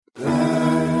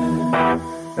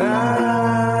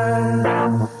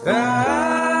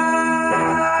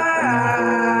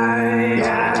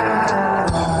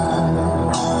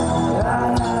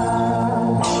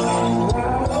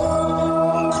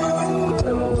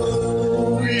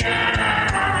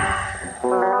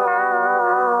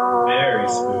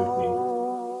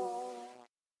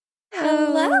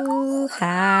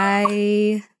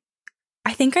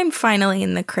think I'm finally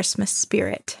in the Christmas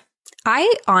spirit.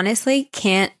 I honestly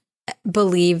can't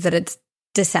believe that it's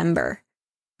December.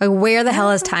 Like, where the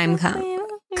hell has time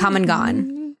come and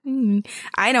gone?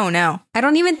 I don't know. I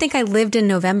don't even think I lived in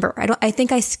November. I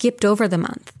think I skipped over the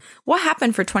month. What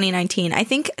happened for 2019? I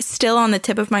think still on the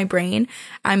tip of my brain,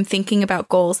 I'm thinking about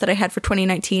goals that I had for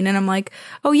 2019. And I'm like,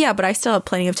 oh, yeah, but I still have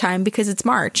plenty of time because it's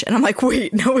March. And I'm like,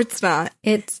 wait, no, it's not.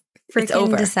 It's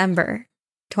freaking December.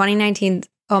 2019's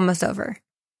almost over.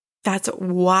 That's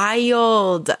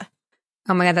wild.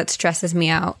 Oh, my God, that stresses me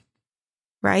out.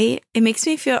 Right? It makes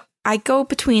me feel, I go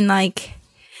between like,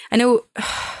 I know,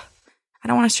 I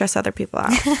don't want to stress other people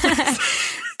out.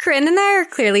 Corinne and I are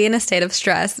clearly in a state of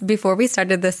stress. Before we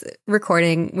started this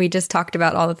recording, we just talked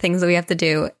about all the things that we have to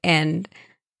do, and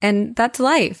that's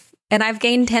life. And I've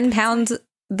gained 10 pounds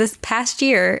this past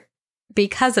year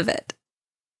because of it.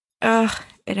 Ugh,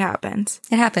 it happens.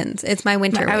 It happens. It's my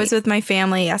winter weight. I was with my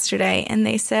family yesterday, and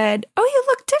they said, oh, you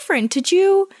look different. Did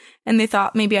you? And they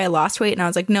thought maybe I lost weight. And I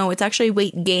was like, no, it's actually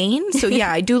weight gain. So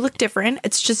yeah, I do look different.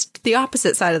 It's just the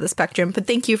opposite side of the spectrum. But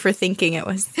thank you for thinking it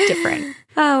was different.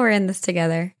 Oh, we're in this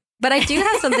together. But I do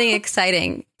have something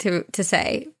exciting to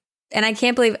say. And I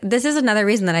can't believe this is another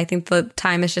reason that I think the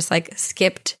time is just like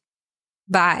skipped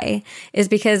by, is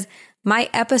because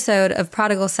my episode of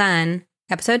Prodigal Son,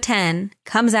 episode 10,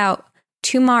 comes out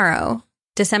tomorrow,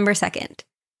 December 2nd.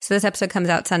 So this episode comes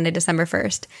out Sunday, December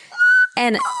 1st.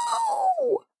 And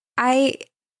I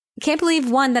can't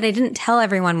believe, one, that I didn't tell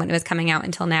everyone when it was coming out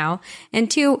until now. And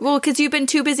two, well, because you've been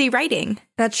too busy writing.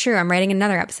 That's true. I'm writing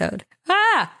another episode.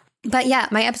 But yeah,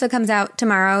 my episode comes out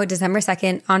tomorrow, December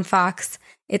 2nd on Fox.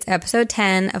 It's episode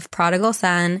 10 of Prodigal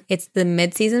Son. It's the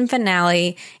mid-season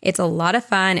finale. It's a lot of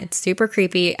fun. It's super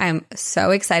creepy. I'm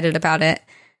so excited about it.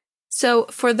 So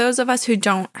for those of us who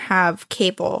don't have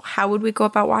cable, how would we go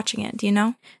about watching it? Do you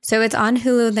know? So it's on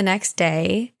Hulu the next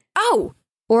day. Oh!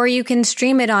 Or you can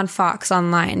stream it on Fox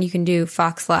online. You can do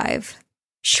Fox Live.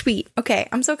 Sweet. Okay.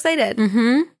 I'm so excited.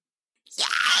 Mm-hmm.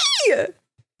 Yay!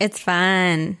 It's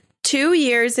fun. 2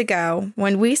 years ago,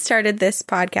 when we started this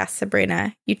podcast,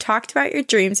 Sabrina, you talked about your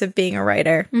dreams of being a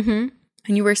writer. Mm-hmm.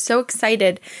 And you were so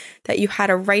excited that you had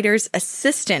a writer's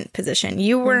assistant position.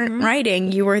 You weren't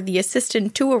writing. You were the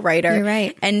assistant to a writer. You're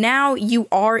right. And now you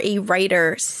are a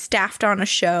writer staffed on a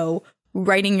show,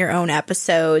 writing your own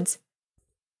episodes.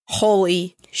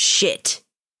 Holy shit.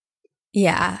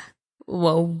 Yeah.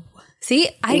 Whoa. See,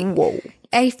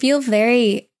 I feel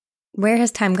very, where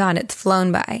has time gone? It's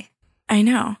flown by. I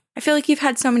know. I feel like you've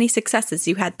had so many successes.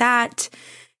 You had that.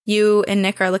 You and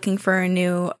Nick are looking for a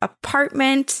new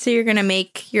apartment, so you're going to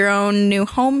make your own new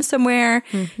home somewhere.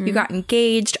 Mm-hmm. You got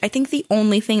engaged. I think the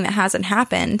only thing that hasn't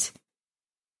happened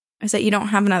is that you don't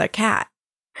have another cat.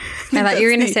 I thought you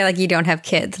were going to say, like, you don't have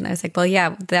kids. And I was like, well,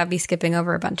 yeah, that'd be skipping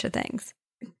over a bunch of things.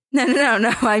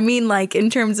 No. I mean, like, in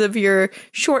terms of your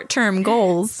short-term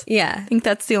goals. Yeah. I think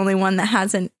that's the only one that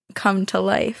hasn't come to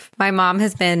life. My mom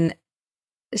has been...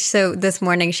 So this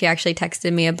morning, she actually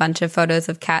texted me a bunch of photos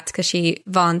of cats because she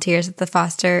volunteers at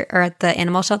at the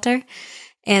animal shelter.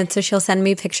 And so she'll send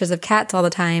me pictures of cats all the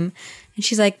time. And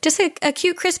she's like, just a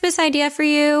cute Christmas idea for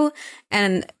you.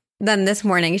 And then this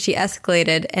morning, she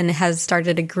escalated and has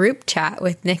started a group chat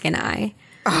with Nick and I.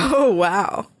 Oh,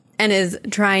 wow. And is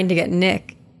trying to get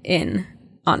Nick in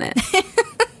on it.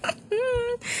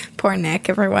 Poor Nick.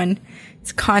 Everyone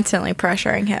is constantly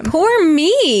pressuring him. Poor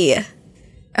me.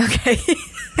 Okay.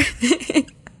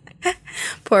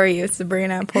 Poor you,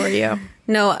 Sabrina. Poor you.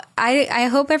 No, I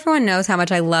hope everyone knows how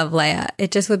much I love Leia.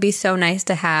 It just would be so nice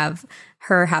to have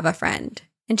her have a friend.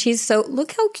 And she's so,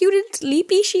 look how cute and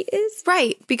sleepy she is.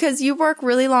 Right, because you work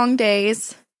really long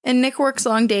days, and Nick works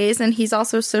long days, and he's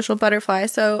also a social butterfly,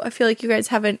 so I feel like you guys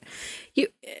haven't...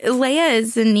 Leia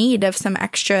is in need of some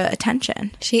extra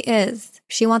attention. She is.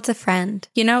 She wants a friend.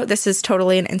 You know, this is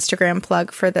totally an Instagram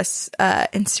plug for this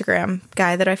Instagram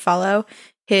guy that I follow.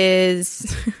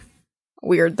 His...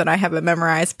 Weird that I have it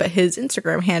memorized, but his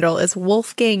Instagram handle is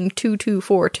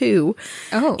Wolfgang2242.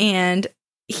 Oh. And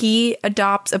he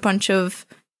adopts a bunch of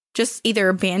just either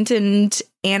abandoned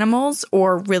animals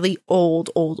or really old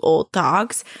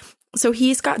dogs. So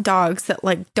he's got dogs that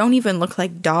like don't even look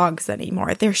like dogs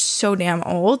anymore. They're so damn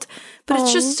old, but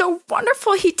It's just so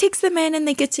wonderful. He takes them in and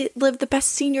they get to live the best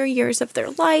senior years of their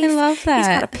life. I love that. He's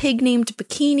got a pig named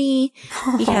Bikini.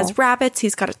 He has rabbits.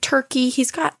 He's got a turkey.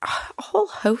 He's got a whole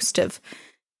host of,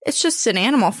 it's just an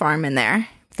animal farm in there.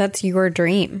 That's your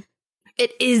dream.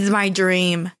 It is my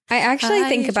dream. I actually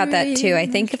think about that too. I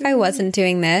think if I wasn't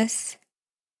doing this,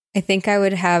 I think I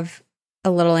would have a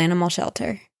little animal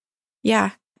shelter.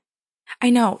 Yeah. I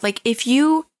know. Like if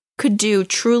you could do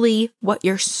truly what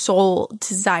your soul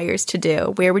desires to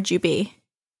do, where would you be?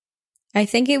 I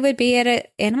think it would be at an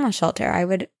animal shelter. I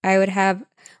would have,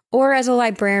 or as a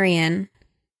librarian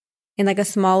in like a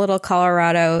small little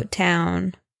Colorado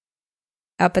town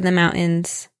up in the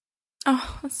mountains.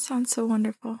 Oh, that sounds so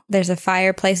wonderful. There's a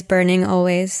fireplace burning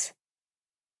always.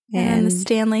 And the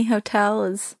Stanley Hotel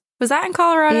was that in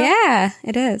Colorado? Yeah,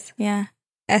 it is. Yeah.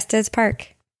 Estes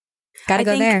Park. Gotta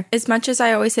go there. As much as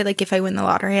I always say, like, if I win the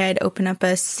lottery, I'd open up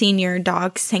a senior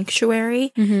dog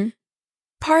sanctuary. Mm-hmm.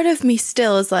 Part of me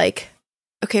still is like,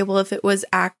 okay, well, if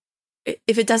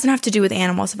it doesn't have to do with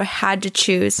animals, if I had to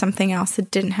choose something else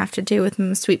that didn't have to do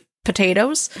with sweet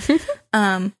potatoes,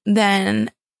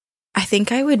 then I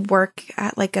think I would work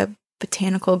at like a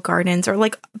botanical gardens, or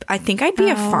like, I think I'd be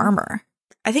a farmer.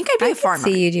 I think I'd be a farmer.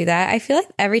 See you do that. I feel like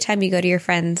every time you go to your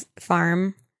friend's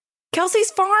farm, Kelsey's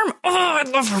farm. Oh, I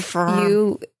love her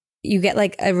farm. You get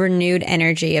like a renewed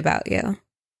energy about you.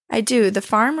 I do. The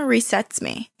farm resets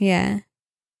me. Yeah.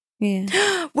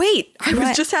 Yeah. Wait, I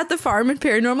was just at the farm and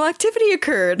paranormal activity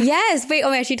occurred. Yes. Wait. Oh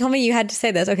my gosh, you told me you had to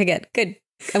say this. Okay, good. Good.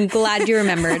 I'm glad you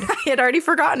remembered. I had already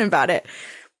forgotten about it.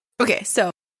 Okay,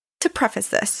 so to preface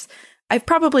this, I've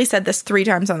probably said this 3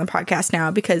 times on the podcast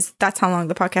now because that's how long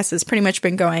the podcast has pretty much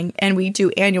been going, and we do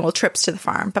annual trips to the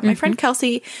farm. But my friend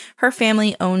Kelsey, her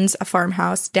family owns a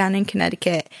farmhouse down in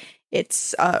Connecticut.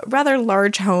 It's a rather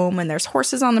large home, and there's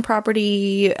horses on the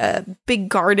property, a big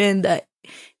garden that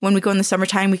when we go in the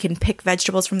summertime, we can pick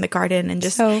vegetables from the garden and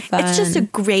just, so fun. It's just a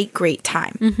great, great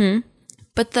time. Mm-hmm.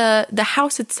 But the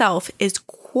house itself is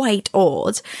quite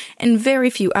old, and very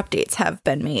few updates have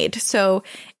been made. So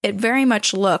it very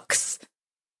much looks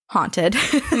haunted.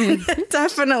 It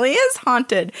definitely is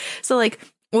haunted. So like,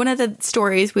 one of the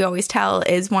stories we always tell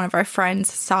is one of our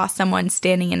friends saw someone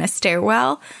standing in a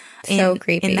stairwell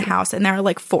creepy. In the house, and there are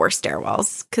like 4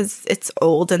 stairwells because it's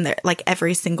old and they're like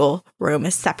every single room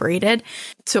is separated.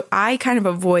 So I kind of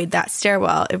avoid that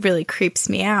stairwell. It really creeps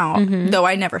me out, though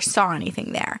I never saw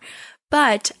anything there.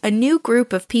 But a new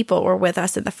group of people were with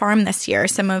us at the farm this year,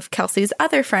 some of Kelsey's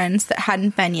other friends that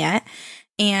hadn't been yet.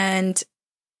 And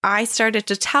I started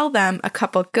to tell them a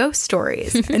couple ghost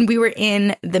stories. And we were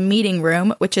in the meeting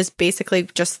room, which is basically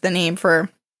just the name for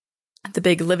the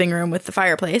big living room with the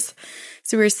fireplace.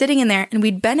 So we were sitting in there, and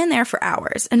we'd been in there for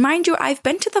hours. And mind you, I've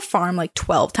been to the farm like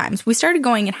 12 times. We started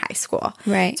going in high school.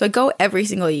 Right. So I go every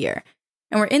single year.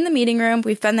 And we're in the meeting room.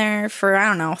 We've been there for, I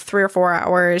don't know, 3 or 4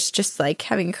 hours, just like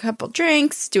having a couple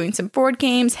drinks, doing some board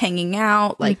games, hanging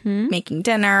out, like making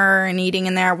dinner and eating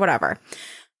in there, whatever.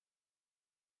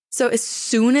 So as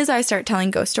soon as I start telling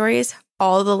ghost stories,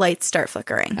 all the lights start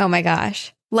flickering. Oh my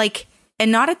gosh. Like,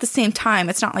 and not at the same time.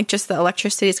 It's not like just the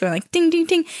electricity is going like ding, ding,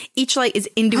 ding. Each light is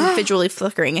individually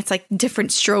flickering. It's like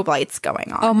different strobe lights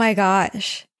going on. Oh my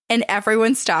gosh. And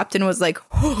everyone stopped and was like,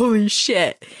 holy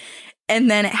shit. And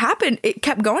then it happened. It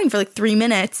kept going for like 3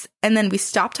 minutes. And then we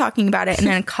stopped talking about it. And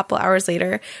then a couple hours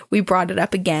later, we brought it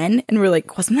up again. And we're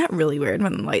like, wasn't that really weird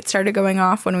when the lights started going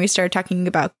off when we started talking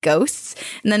about ghosts?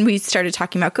 And then we started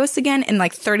talking about ghosts again. And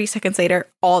like 30 seconds later,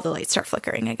 all the lights start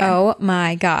flickering again. Oh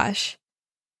my gosh.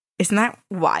 Isn't that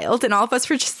wild? And all of us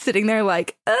were just sitting there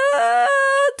like,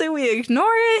 do we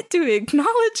ignore it? Do we acknowledge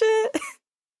it?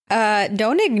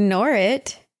 Don't ignore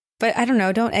it. But I don't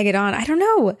know. Don't egg it on. I don't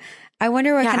know. I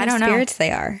wonder what kind of spirits they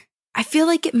are. I feel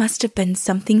like it must have been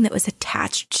something that was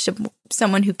attached to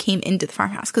someone who came into the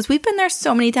farmhouse, because we've been there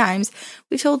so many times.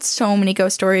 We've told so many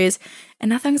ghost stories, and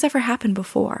nothing's ever happened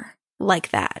before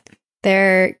like that.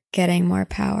 They're getting more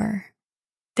power.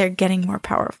 They're getting more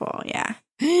powerful, yeah.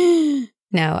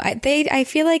 No, I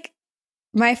feel like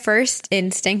my first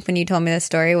instinct when you told me this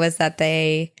story was that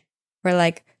they were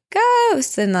like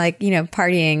ghosts and like, you know,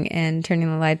 partying and turning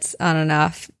the lights on and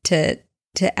off to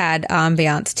add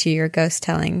ambiance to your ghost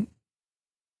telling.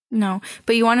 No,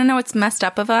 but you want to know what's messed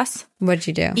up of us? What'd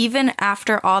you do? Even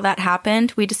after all that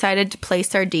happened, we decided to play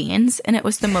sardines, and it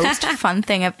was the most fun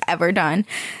thing I've ever done.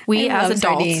 We as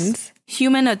adults,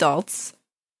 human adults,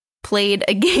 played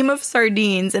a game of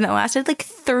sardines, and it lasted like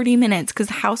 30 minutes because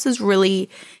the house is really,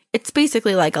 it's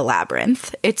basically like a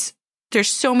labyrinth. There's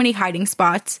so many hiding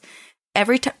spots.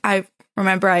 Every time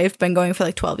Remember, I've been going for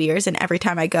like 12 years, and every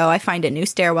time I go, I find a new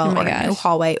stairwell or a new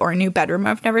hallway or a new bedroom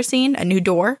I've never seen, a new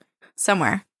door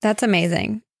somewhere. That's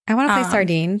amazing. I want to play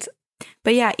sardines.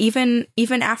 But yeah, even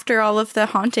after all of the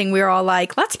haunting, we were all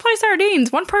like, let's play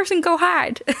sardines. One person go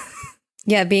hide.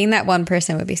 Yeah, being that one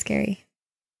person would be scary.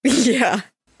 Yeah,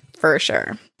 for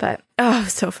sure. But, oh,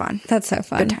 so fun. That's so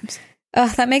fun. Good times. Oh,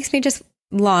 that makes me just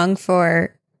long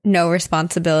for no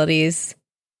responsibilities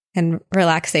and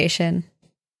relaxation.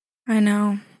 I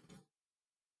know.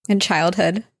 And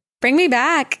childhood. Bring me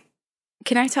back.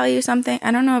 Can I tell you something?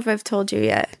 I don't know if I've told you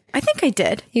yet. I think I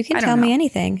did. You can tell me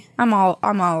anything. I'm all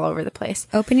over the place.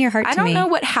 Open your heart to me. I don't know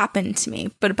what happened to me,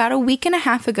 but about a week and a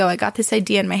half ago, I got this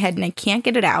idea in my head and I can't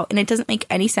get it out. And it doesn't make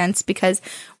any sense because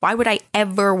why would I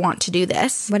ever want to do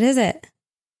this? What is it?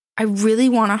 I really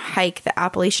want to hike the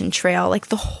Appalachian Trail, like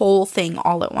the whole thing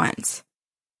all at once.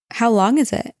 How long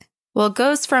is it? Well,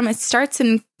 it starts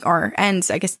in, or ends,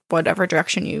 I guess, whatever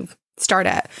direction you start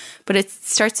at. But it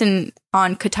starts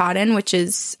on Katahdin, which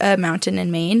is a mountain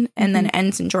in Maine, and then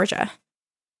ends in Georgia.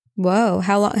 Whoa.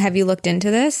 How long have you looked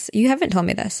into this? You haven't told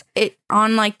me this. It,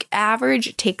 on like average,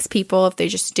 it takes people, if they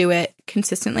just do it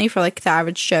consistently for like the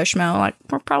average Joe Schmo, like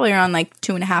we're probably around like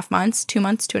 2.5 months, 2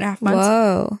 months, 2.5 months.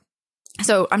 Whoa.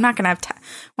 So I'm not going to have,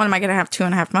 what am I going to have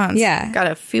 2.5 months? Yeah. Got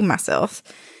to feed myself,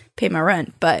 pay my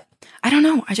rent. But I don't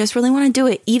know. I just really want to do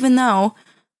it, even though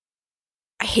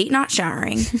I hate not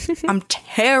showering. I'm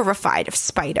terrified of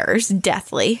spiders,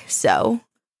 deathly so.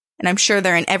 And I'm sure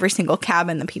they're in every single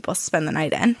cabin that people spend the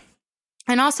night in.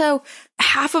 And also,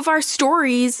 half of our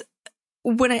stories,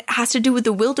 when it has to do with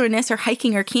the wilderness or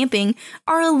hiking or camping,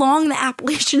 are along the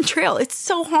Appalachian Trail. It's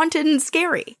so haunted and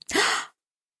scary.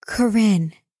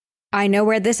 Corinne, I know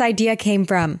where this idea came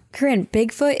from. Corinne,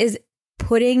 Bigfoot is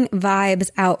putting vibes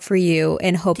out for you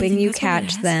and hoping you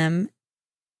catch them.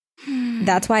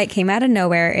 That's why it came out of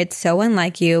nowhere. It's so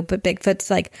unlike you, but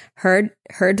Bigfoot's like heard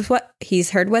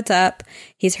what's up.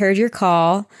 He's heard your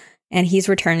call and he's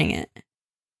returning it.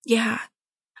 Yeah.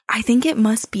 I think it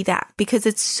must be that because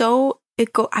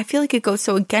I feel like it goes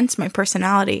so against my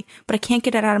personality, but I can't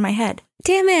get it out of my head.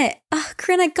 Damn it.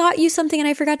 Corinne, I got you something and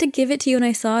I forgot to give it to you when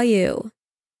I saw you.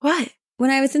 What? When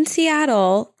I was in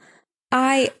Seattle,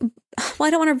 I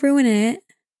don't want to ruin it.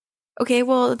 Okay,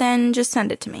 well then just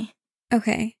send it to me.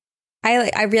 Okay.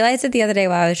 I realized it the other day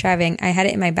while I was driving. I had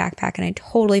it in my backpack and I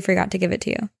totally forgot to give it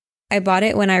to you. I bought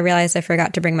it when I realized I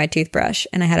forgot to bring my toothbrush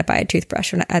and I had to buy a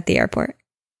toothbrush at the airport.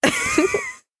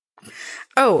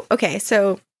 Oh, okay.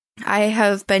 So I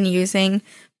have been using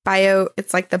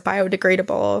it's like the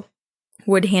biodegradable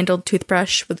wood-handled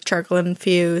toothbrush with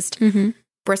charcoal-infused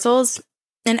bristles.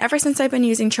 And ever since I've been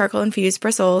using charcoal-infused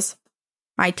bristles,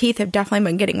 my teeth have definitely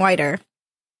been getting whiter.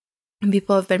 And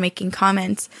people have been making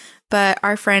comments. But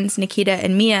our friends Nikita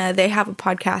and Mia, they have a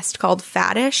podcast called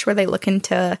Faddish where they look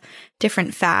into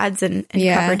different fads and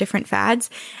cover different fads.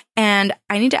 And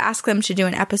I need to ask them to do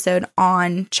an episode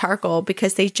on charcoal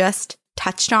because they just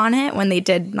touched on it when they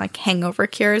did like hangover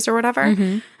cures or whatever.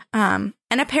 And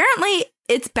apparently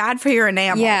it's bad for your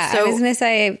enamel. Yeah, so, I was going to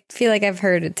say, I feel like I've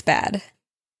heard it's bad.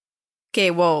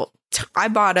 Okay, well, I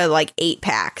bought a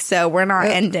 8-pack, so we're not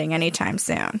ending anytime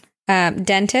soon.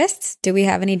 Dentists? Do we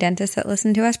have any dentists that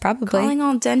listen to us? Probably. Calling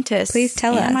all dentists. Please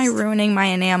tell us. Am I ruining my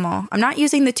enamel? I'm not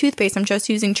using the toothpaste. I'm just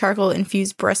using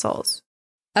charcoal-infused bristles.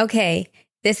 Okay.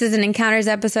 This is an Encounters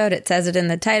episode. It says it in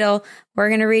the title. We're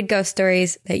going to read ghost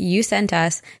stories that you sent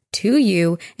us to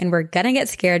you, and we're going to get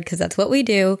scared because that's what we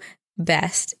do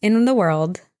best in the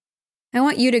world. I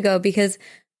want you to go because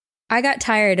I got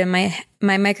tired and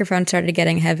my microphone started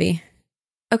getting heavy.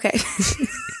 Okay.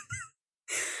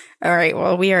 All right.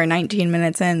 Well, we are 19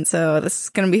 minutes in, so this is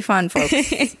going to be fun, folks.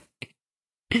 I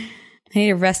need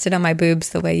to rest it on my boobs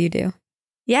the way you do.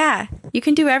 Yeah, you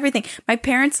can do everything. My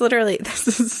parents literally,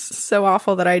 this is so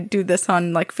awful that I do this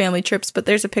on like family trips, but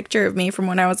there's a picture of me from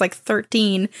when I was like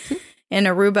 13 in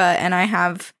Aruba, and I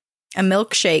have a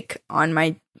milkshake on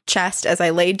my chest as I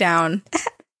lay down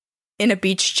in a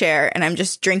beach chair, and I'm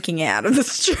just drinking it out of the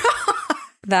straw.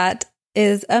 That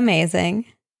is amazing.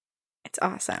 It's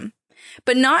awesome.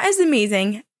 But not as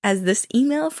amazing as this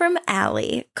email from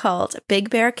Allie called Big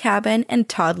Bear Cabin and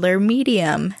Toddler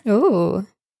Medium. Ooh.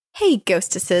 Hey,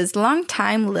 Ghostesses,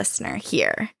 long-time listener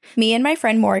here. Me and my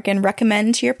friend Morgan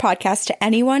recommend your podcast to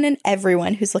anyone and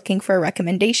everyone who's looking for a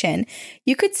recommendation.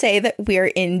 You could say that we're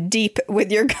in deep with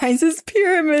your guys'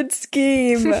 pyramid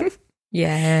scheme.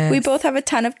 Yes. We both have a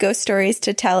ton of ghost stories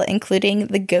to tell, including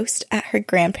the ghost at her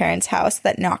grandparents' house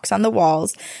that knocks on the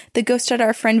walls, the ghost at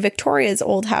our friend Victoria's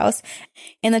old house,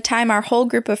 and the time our whole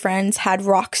group of friends had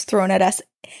rocks thrown at us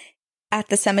at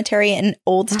the cemetery in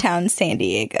Old Town, San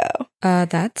Diego.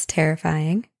 That's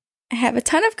terrifying. I have a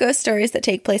ton of ghost stories that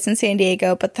take place in San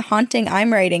Diego, but the haunting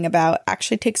I'm writing about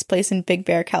actually takes place in Big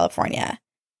Bear, California.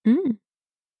 Mm.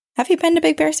 Have you been to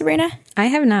Big Bear, Sabrina? I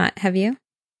have not. Have you?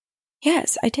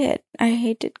 Yes, I did.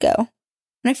 I did go.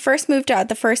 When I first moved out,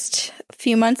 the first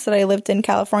few months that I lived in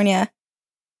California,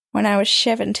 when I was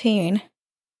 17,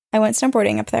 I went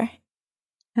snowboarding up there.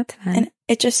 That's fun. And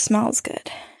it just smells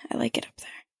good. I like it up there.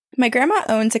 My grandma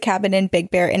owns a cabin in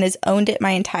Big Bear and has owned it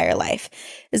my entire life.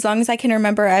 As long as I can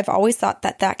remember, I've always thought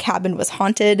that that cabin was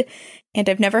haunted, and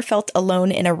I've never felt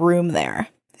alone in a room there.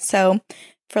 So,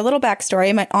 for a little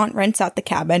backstory, my aunt rents out the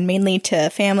cabin mainly to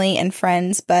family and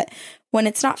friends, but when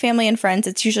it's not family and friends,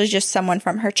 it's usually just someone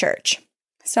from her church.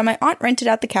 So my aunt rented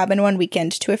out the cabin one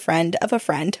weekend to a friend of a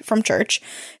friend from church,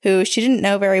 who she didn't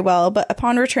know very well, but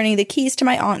upon returning the keys to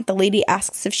my aunt, the lady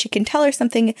asks if she can tell her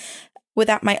something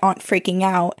without my aunt freaking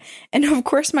out. And of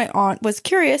course, my aunt was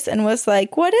curious and was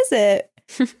like, "What is it?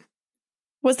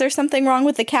 Was there something wrong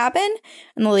with the cabin?"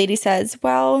 And the lady says,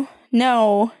 "Well,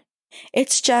 no,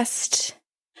 it's just,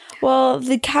 well,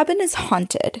 the cabin is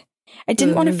haunted. I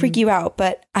didn't want to freak you out,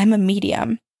 but I'm a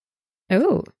medium.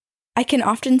 Oh. I can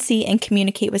often see and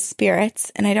communicate with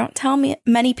spirits, and I don't tell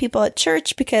many people at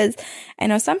church because I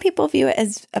know some people view it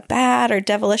as a bad or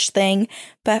devilish thing,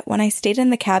 but when I stayed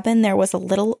in the cabin, there was a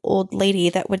little old lady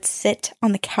that would sit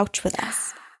on the couch with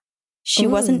us. She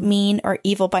wasn't mean or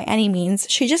evil by any means.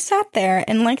 She just sat there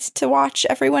and liked to watch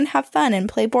everyone have fun and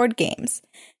play board games."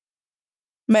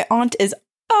 My aunt is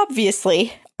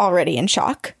obviously already in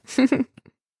shock.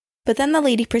 But then the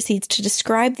lady proceeds to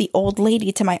describe the old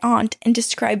lady to my aunt and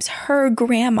describes her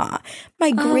grandma,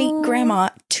 my great-grandma,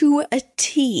 to a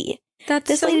T.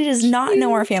 This lady does not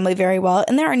know our family very well,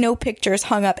 and there are no pictures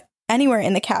hung up anywhere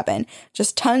in the cabin,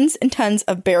 just tons and tons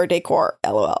of bear decor,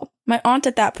 LOL. My aunt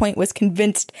at that point was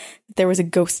convinced that there was a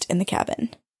ghost in the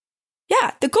cabin.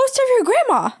 Yeah, the ghost of your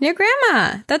grandma. Your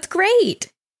grandma. That's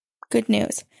great. Good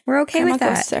news. We're okay Grandma with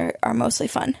that. Ghosts are mostly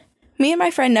fun. Me and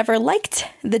my friend never liked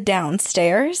the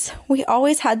downstairs. We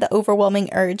always had the overwhelming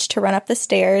urge to run up the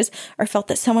stairs or felt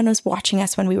that someone was watching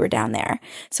us when we were down there.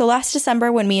 So last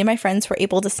December, when me and my friends were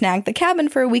able to snag the cabin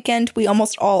for a weekend, we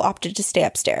almost all opted to stay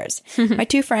upstairs. My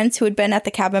two friends who had been at the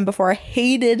cabin before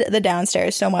hated the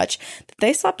downstairs so much that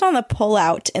they slept on the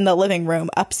pull-out in the living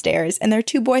room upstairs, and their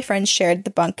two boyfriends shared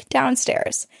the bunk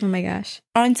downstairs. Oh my gosh.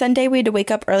 On Sunday, we had to wake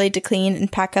up early to clean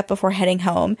and pack up before heading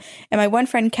home, and my one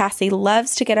friend Cassie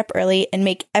loves to get up early and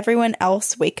make everyone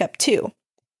else wake up too.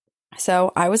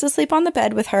 So I was asleep on the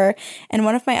bed with her and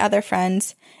one of my other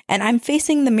friends, and I'm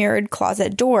facing the mirrored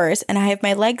closet doors, and I have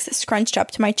my legs scrunched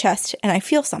up to my chest, and I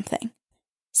feel something.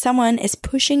 Someone is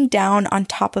pushing down on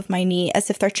top of my knee as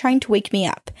if they're trying to wake me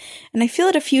up. And I feel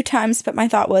it a few times, but my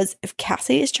thought was, if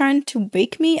Cassie is trying to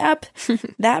wake me up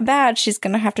that bad, she's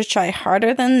going to have to try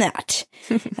harder than that.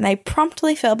 And I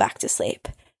promptly fell back to sleep.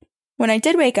 When I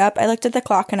did wake up, I looked at the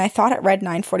clock and I thought it read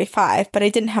 9:45, but I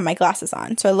didn't have my glasses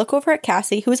on. So I look over at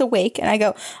Cassie, who's awake, and I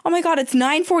go, "Oh my God, it's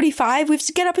 9:45. We have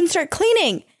to get up and start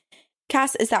cleaning."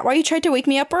 "Cass, is that why you tried to wake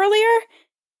me up earlier?"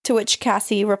 To which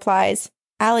Cassie replies,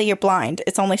 "Allie, you're blind.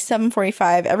 It's only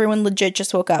 7:45. Everyone legit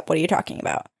just woke up. What are you talking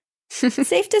about?"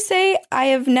 Safe to say, I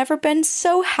have never been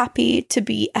so happy to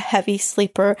be a heavy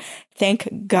sleeper.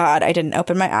 Thank God I didn't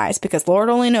open my eyes, because Lord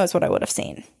only knows what I would have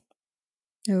seen.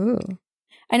 Ooh.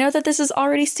 I know that this is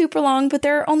already super long, but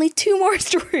there are only 2 more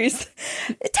stories.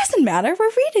 It doesn't matter. We're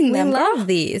reading them. We love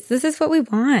these. This is what we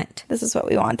want. This is what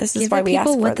we want. This is Give why the we ask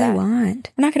people for what that. they want.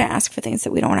 We're not going to ask for things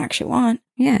that we don't actually want.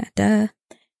 Yeah, duh.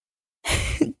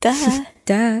 Duh.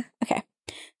 Duh. Okay.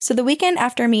 So the weekend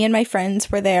after me and my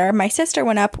friends were there, my sister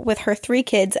went up with her 3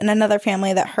 kids and another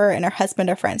family that her and her husband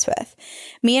are friends with.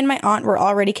 Me and my aunt were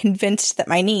already convinced that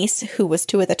my niece, who was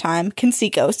 2 at the time, can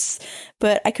see ghosts,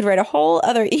 but I could write a whole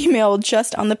other email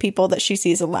just on the people that she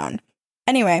sees alone.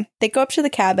 Anyway, they go up to the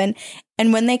cabin,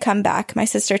 and when they come back, my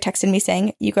sister texted me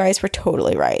saying, "You guys were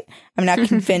totally right. I'm now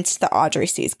convinced that Audrey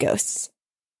sees ghosts."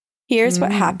 Here's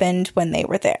what happened when they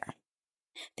were there.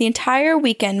 The entire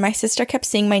weekend, my sister kept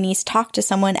seeing my niece talk to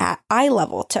someone at eye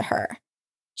level to her.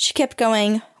 She kept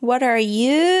going, "What are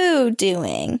you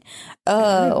doing?"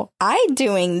 "Oh, I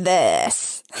doing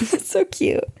this." So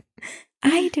cute.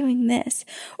 "I doing this."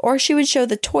 Or she would show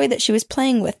the toy that she was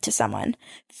playing with to someone.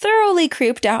 Thoroughly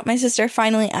creeped out, my sister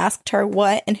finally asked her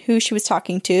what and who she was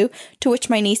talking to which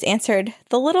my niece answered,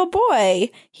 "The little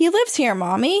boy. He lives here,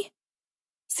 Mommy."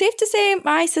 Safe to say,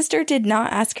 my sister did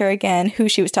not ask her again who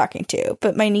she was talking to,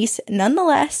 but my niece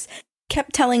nonetheless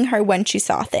kept telling her when she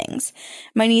saw things.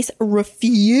 My niece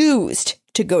refused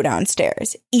to go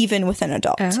downstairs, even with an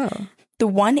adult. Oh. The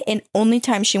one and only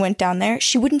time she went down there,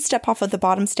 she wouldn't step off of the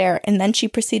bottom stair, and then she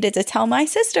proceeded to tell my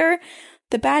sister,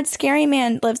 "The bad scary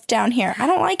man lives down here. I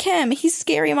don't like him. He's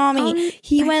scary, Mommy.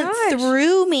 He went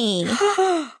through me."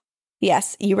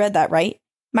 Yes, you read that right.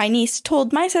 My niece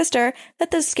told my sister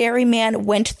that the scary man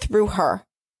went through her.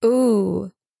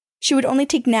 Ooh. She would only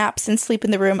take naps and sleep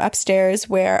in the room upstairs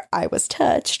where I was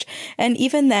touched. And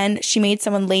even then, she made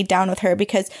someone lay down with her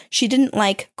because she didn't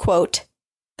like, quote,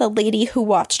 "the lady who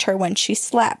watched her when she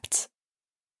slept."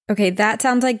 Okay, that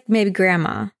sounds like maybe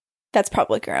grandma. That's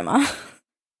probably grandma.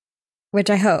 Which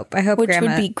I hope. I hope Which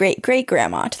grandma would be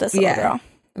great-great-grandma to this little girl.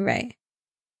 Right.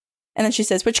 And then she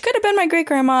says, which could have been my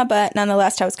great-grandma, but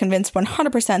nonetheless, I was convinced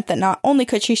 100% that not only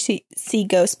could she see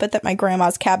ghosts, but that my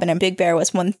grandma's cabin in Big Bear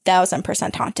was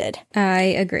 1,000% haunted. I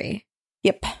agree.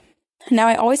 Yep. Now,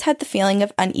 I always had the feeling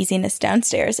of uneasiness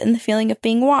downstairs and the feeling of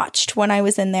being watched when I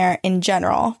was in there in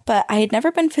general, but I had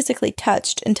never been physically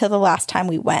touched until the last time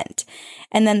we went.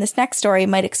 And then this next story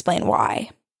might explain why.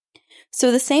 So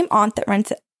the same aunt that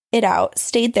rents it out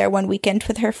stayed there one weekend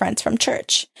with her friends from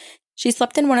church. She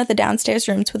slept in one of the downstairs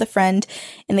rooms with a friend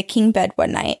in the king bed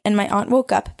one night, and my aunt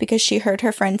woke up because she heard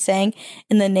her friend saying,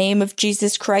 "In the name of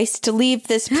Jesus Christ, to leave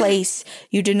this place.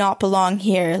 You do not belong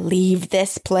here. Leave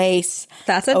this place."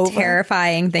 That's a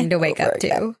terrifying thing to wake up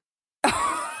to.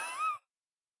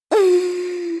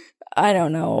 I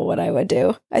don't know what I would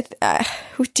do.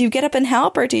 Do you get up and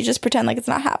help, or do you just pretend like it's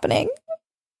not happening?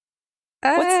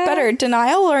 What's better,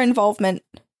 denial or involvement?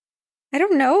 I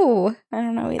don't know. I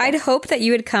don't know either. I'd hope that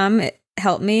you would come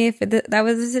help me if that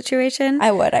was the situation.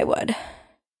 I would.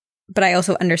 But I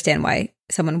also understand why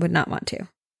someone would not want to.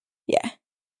 Yeah.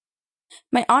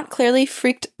 My aunt clearly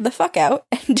freaked the fuck out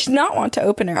and did not want to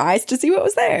open her eyes to see what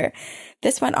was there.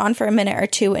 This went on for a minute or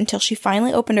two until she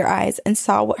finally opened her eyes and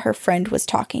saw what her friend was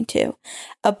talking to.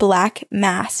 A black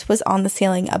mass was on the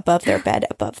ceiling above their bed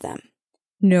above them.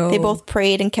 No. They both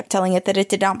prayed and kept telling it that it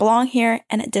did not belong here,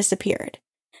 and it disappeared.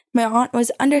 My aunt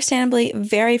was understandably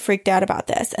very freaked out about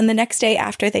this, and the next day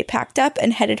after they packed up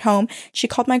and headed home, she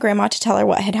called my grandma to tell her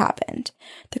what had happened.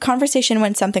 The conversation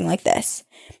went something like this.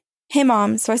 "Hey,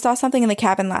 Mom, so I saw something in the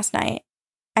cabin last night.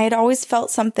 I had always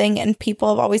felt something, and people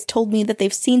have always told me that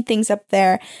they've seen things up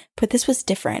there, but this was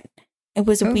different. It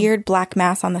was a weird black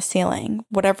mass on the ceiling.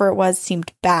 Whatever it was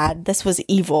seemed bad. This was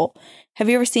evil. Have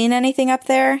you ever seen anything up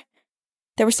there?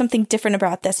 There was something different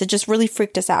about this. It just really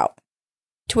freaked us out."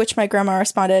 To which my grandma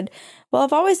responded, "Well,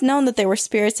 I've always known that there were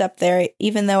spirits up there,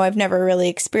 even though I've never really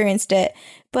experienced it.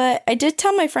 But I did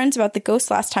tell my friends about the ghost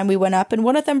last time we went up, and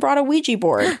one of them brought a Ouija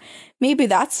board. Maybe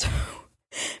that's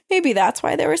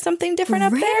why there was something different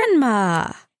up there."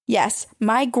 Grandma! Yes,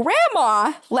 my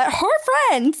grandma let her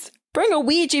friends bring a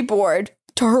Ouija board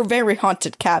to her very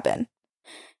haunted cabin.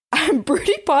 I'm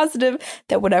pretty positive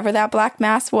that whatever that black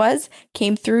mass was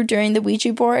came through during the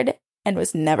Ouija board and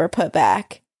was never put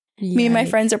back. Yikes. Me and my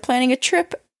friends are planning a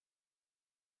trip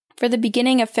for the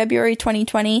beginning of February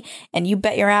 2020, and you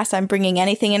bet your ass I'm bringing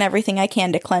anything and everything I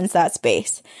can to cleanse that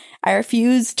space. I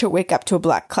refuse to wake up to a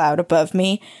black cloud above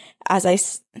me as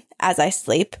I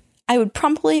sleep. I would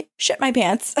promptly shit my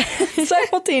pants,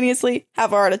 simultaneously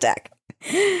have a heart attack.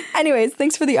 Anyways,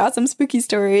 thanks for the awesome spooky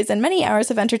stories and many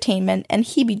hours of entertainment and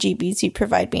heebie-jeebies you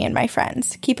provide me and my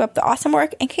friends. Keep up the awesome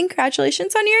work, and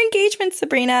congratulations on your engagement,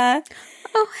 Sabrina.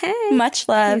 Oh, hey. Much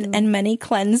love and many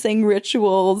cleansing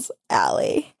rituals,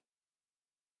 Allie.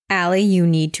 Allie, you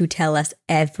need to tell us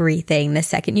everything the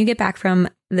second you get back from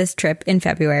this trip in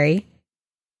February.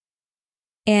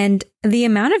 And the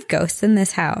amount of ghosts in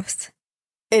this house.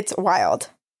 It's wild.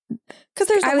 Because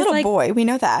there's a little boy. We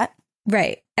know that.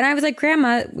 Right. And I was like,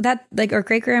 Grandma, or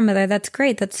great grandmother, that's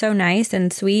great. That's so nice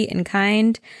and sweet and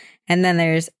kind. And then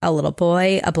there's a little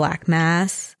boy, a black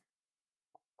mass.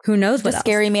 Who knows what else? The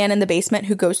scary man in the basement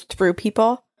who goes through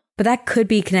people. But that could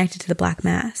be connected to the black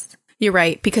mass. You're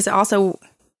right. Because it also,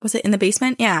 was it in the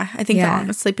basement? Yeah. I think the aunt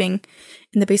was sleeping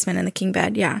in the basement in the king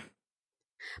bed. Yeah.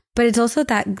 But it's also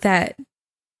that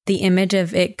the image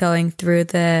of it going through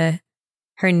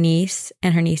her niece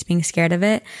and her niece being scared of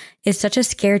it is such a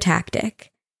scare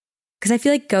tactic. Because I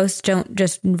feel like ghosts don't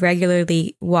just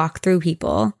regularly walk through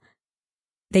people.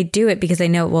 They do it because they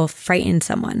know it will frighten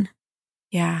someone.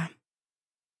 Yeah.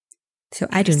 So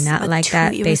I do not like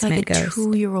that basement ghost. It was like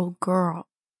a 2-year-old girl.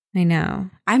 I know.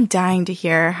 I'm dying to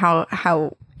hear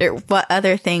what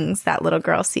other things that little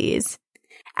girl sees.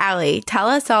 Allie, tell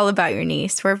us all about your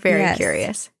niece. We're very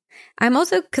curious. I'm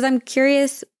also, because I'm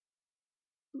curious,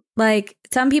 like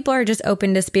some people are just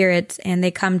open to spirits and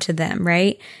they come to them,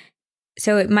 right?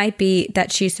 So it might be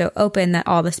that she's so open that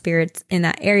all the spirits in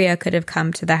that area could have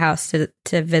come to the house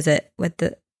to visit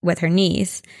with her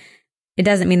niece. It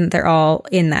doesn't mean that they're all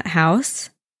in that house.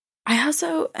 I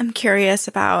also am curious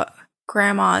about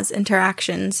grandma's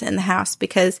interactions in the house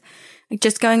because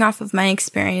just going off of my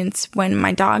experience when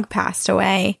my dog passed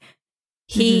away,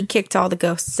 he kicked all the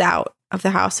ghosts out of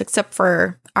the house except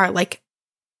for our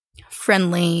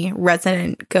friendly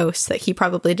resident ghosts that he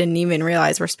probably didn't even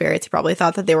realize were spirits. He probably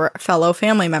thought that they were fellow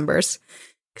family members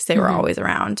because they were always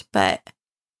around. But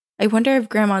I wonder if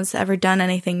grandma's ever done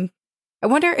anything I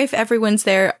wonder if everyone's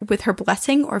there with her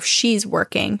blessing or if she's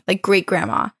working, like great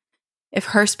grandma, if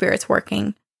her spirit's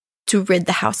working to rid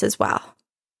the house as well.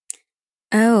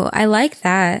 Oh, I like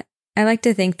that. I like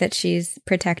to think that she's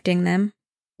protecting them.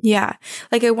 Yeah.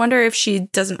 Like, I wonder if she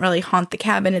doesn't really haunt the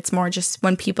cabin. It's more just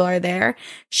when people are there,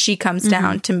 she comes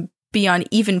down to be on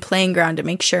even playing ground to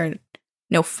make sure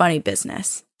no funny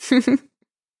business.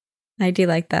 I do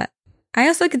like that. I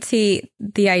also could see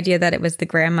the idea that it was the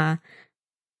grandma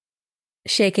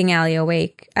shaking Allie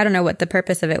awake. I don't know what the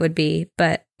purpose of it would be,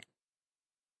 but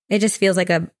it just feels like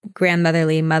a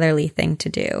grandmotherly, motherly thing to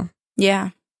do. Yeah.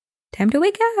 Time to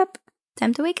wake up.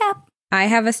 Time to wake up. I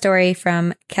have a story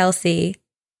from Kelsey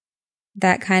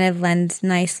that kind of lends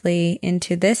nicely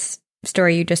into this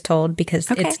story you just told because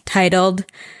it's titled,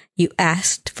 You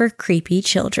Asked for Creepy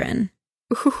Children.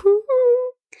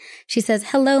 She says,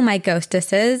 hello, my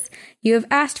ghostesses. You have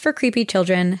asked for creepy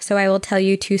children, so I will tell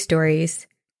you 2 stories.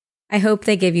 I hope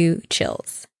they give you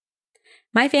chills.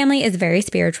 My family is very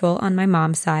spiritual on my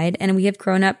mom's side, and we have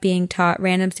grown up being taught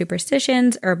random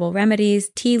superstitions, herbal remedies,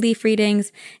 tea leaf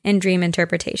readings, and dream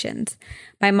interpretations.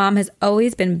 My mom has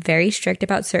always been very strict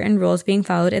about certain rules being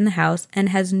followed in the house and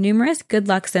has numerous good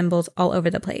luck symbols all over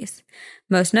the place.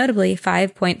 Most notably,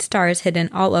 5-point stars hidden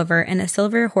all over and a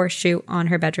silver horseshoe on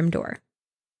her bedroom door.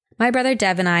 My brother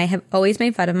Dev and I have always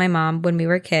made fun of my mom when we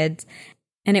were kids,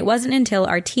 and it wasn't until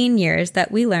our teen years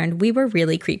that we learned we were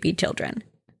really creepy children.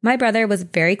 My brother was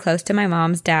very close to my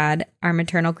mom's dad, our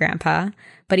maternal grandpa,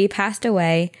 but he passed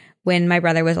away when my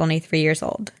brother was only 3 years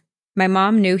old. My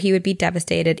mom knew he would be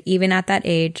devastated even at that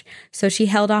age, so she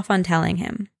held off on telling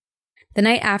him. The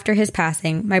night after his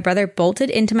passing, my brother bolted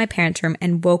into my parents' room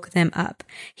and woke them up.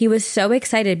 He was so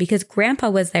excited because Grandpa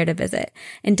was there to visit,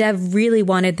 and Dev really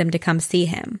wanted them to come see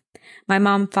him. My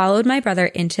mom followed my brother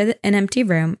into an empty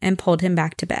room and pulled him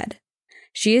back to bed.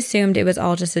 She assumed it was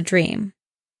all just a dream.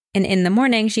 And in the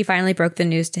morning, she finally broke the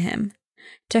news to him.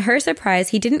 To her surprise,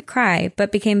 he didn't cry,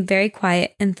 but became very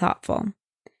quiet and thoughtful.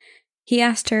 He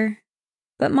asked her,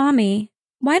 "But Mommy,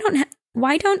 why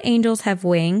don't angels have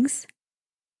wings?"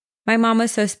 My mom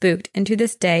was so spooked and to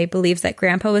this day believes that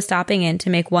Grandpa was stopping in to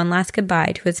make one last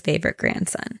goodbye to his favorite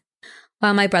grandson.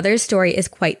 While my brother's story is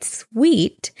quite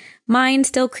sweet, mine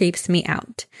still creeps me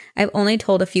out. I've only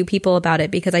told a few people about it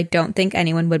because I don't think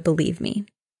anyone would believe me.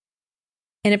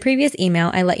 In a previous email,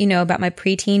 I let you know about my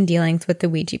preteen dealings with the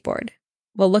Ouija board.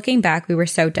 Well, looking back, we were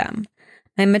so dumb.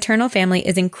 My maternal family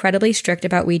is incredibly strict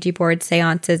about Ouija boards,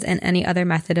 seances, and any other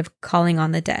method of calling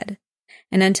on the dead.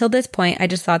 And until this point, I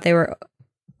just thought they were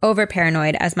over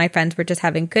paranoid as my friends were just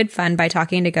having good fun by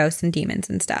talking to ghosts and demons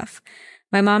and stuff.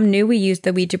 My mom knew we used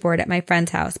the Ouija board at my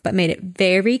friend's house, but made it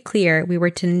very clear we were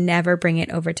to never bring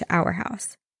it over to our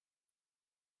house.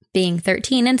 Being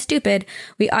 13 and stupid,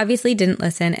 we obviously didn't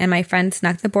listen, and my friend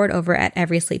snuck the board over at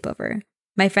every sleepover.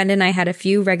 My friend and I had a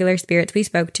few regular spirits we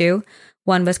spoke to.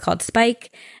 One was called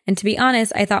Spike, and to be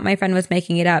honest, I thought my friend was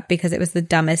making it up because it was the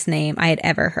dumbest name I had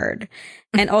ever heard,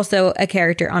 and also a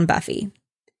character on Buffy.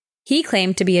 He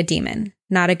claimed to be a demon,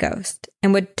 not a ghost,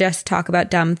 and would just talk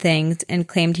about dumb things and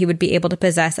claimed he would be able to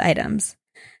possess items.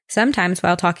 Sometimes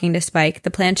while talking to Spike,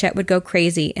 the planchette would go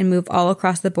crazy and move all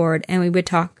across the board, and we would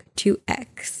talk to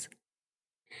X.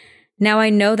 Now I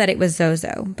know that it was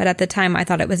Zozo, but at the time I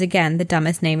thought it was again the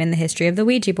dumbest name in the history of the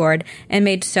Ouija board and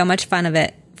made so much fun of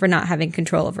it for not having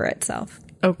control over itself.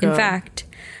 Oh, God. In fact,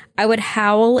 I would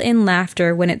howl in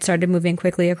laughter when it started moving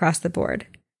quickly across the board.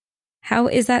 How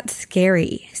is that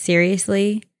scary?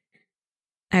 Seriously?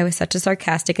 I was such a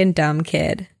sarcastic and dumb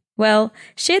kid. Well,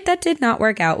 shit, that did not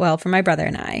work out well for my brother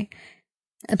and I.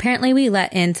 Apparently, we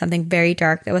let in something very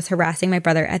dark that was harassing my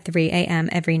brother at 3 a.m.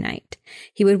 every night.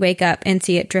 He would wake up and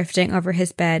see it drifting over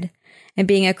his bed, and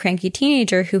being a cranky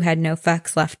teenager who had no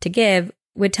fucks left to give,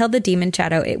 would tell the demon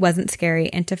Shadow it wasn't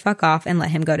scary and to fuck off and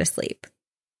let him go to sleep.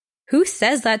 Who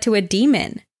says that to a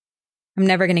demon? I'm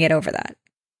never going to get over that.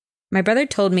 My brother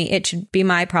told me it should be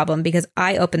my problem because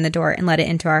I opened the door and let it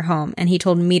into our home, and he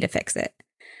told me to fix it.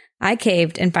 I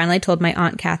caved and finally told my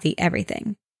Aunt Kathy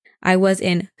everything. I was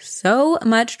in so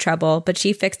much trouble, but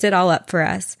she fixed it all up for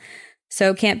us,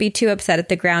 so can't be too upset at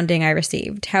the grounding I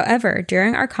received. However,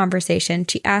 during our conversation,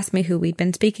 she asked me who we'd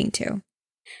been speaking to,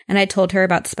 and I told her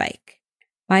about Spike.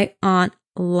 My aunt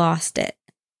lost it.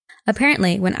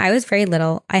 Apparently, when I was very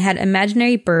little, I had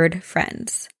imaginary bird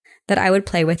friends that I would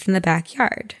play with in the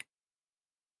backyard.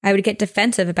 I would get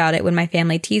defensive about it when my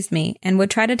family teased me and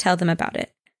would try to tell them about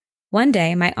it. One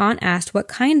day, my aunt asked what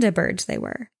kinds of birds they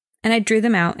were, and I drew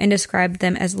them out and described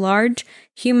them as large,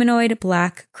 humanoid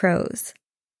black crows.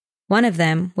 One of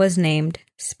them was named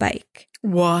Spike.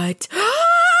 What?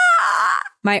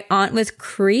 My aunt was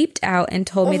creeped out and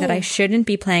told me that I shouldn't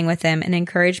be playing with him and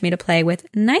encouraged me to play with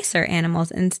nicer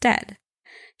animals instead.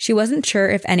 She wasn't sure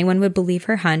if anyone would believe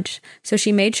her hunch, so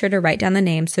she made sure to write down the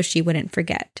names so she wouldn't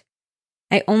forget.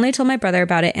 I only told my brother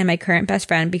about it and my current best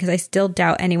friend because I still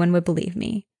doubt anyone would believe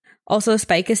me. Also,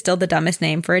 Spike is still the dumbest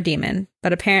name for a demon,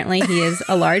 but apparently he is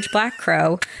a large black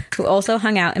crow who also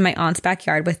hung out in my aunt's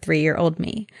backyard with 3-year-old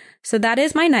me. So that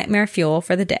is my nightmare fuel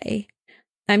for the day.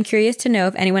 I'm curious to know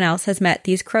if anyone else has met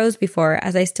these crows before,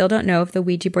 as I still don't know if the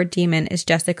Ouija board demon is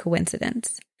just a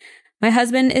coincidence. My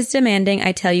husband is demanding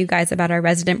I tell you guys about our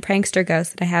resident prankster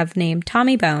ghost that I have named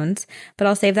Tommy Bones, but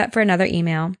I'll save that for another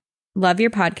email. Love your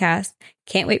podcast.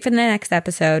 Can't wait for the next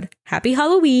episode. Happy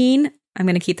Halloween! I'm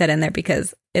going to keep that in there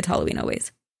because it's Halloween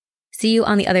always. See you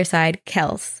on the other side,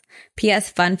 Kels. P.S.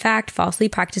 Fun fact, falsely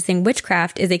practicing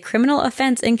witchcraft is a criminal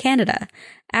offense in Canada,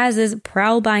 as is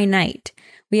prowl by night.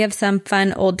 We have some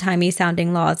fun old-timey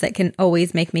sounding laws that can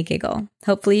always make me giggle.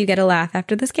 Hopefully you get a laugh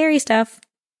after the scary stuff.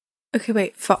 Okay,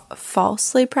 wait.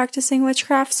 Falsely practicing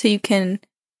witchcraft? So you can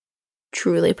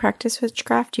truly practice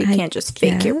witchcraft? You can't just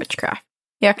fake your witchcraft.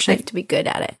 You actually have to be good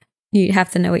at it. You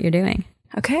have to know what you're doing.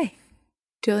 Okay.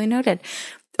 Duly noted.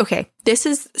 Okay, this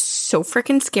is so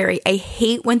freaking scary. I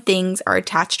hate when things are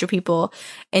attached to people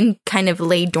and kind of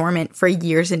lay dormant for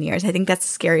years and years. I think that's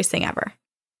the scariest thing ever.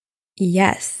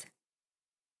 Yes.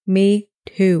 Me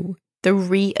too. The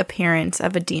reappearance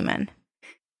of a demon.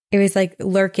 It was like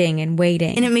lurking and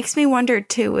waiting. And it makes me wonder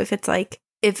too if it's like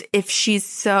if she's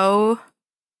so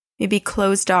maybe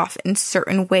closed off in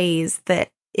certain ways that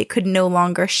it could no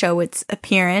longer show its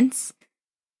appearance.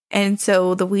 And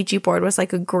so the Ouija board was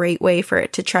like a great way for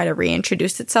it to try to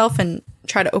reintroduce itself and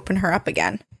try to open her up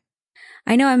again.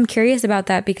 I know, I'm curious about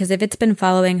that because if it's been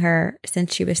following her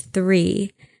since she was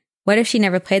 3, what if she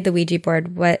never played the Ouija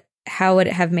board? How would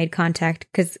it have made contact?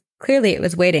 Because clearly it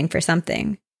was waiting for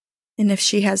something. And if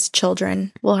she has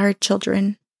children, will her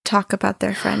children talk about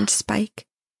their friend Spike?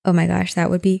 Oh my gosh, that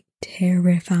would be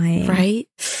terrifying. Right?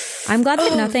 I'm glad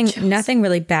that nothing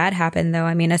really bad happened though.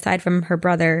 I mean, aside from her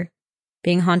brother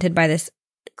being haunted by this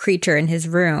creature in his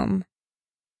room.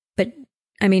 But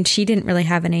I mean, she didn't really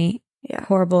have any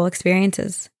horrible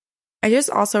experiences. I just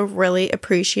also really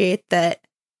appreciate that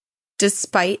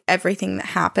despite everything that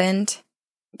happened,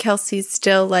 Kelsey's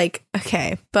still like,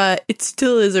 okay, but it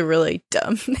still is a really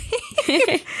dumb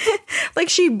name. Like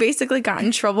she basically got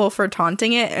in trouble for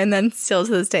taunting it and then still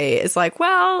to this day is like,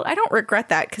 well, I don't regret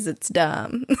that because it's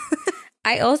dumb.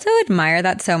 I also admire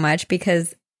that so much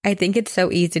because I think it's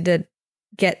so easy to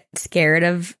get scared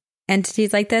of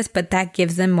entities like this, but that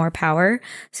gives them more power.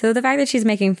 So the fact that she's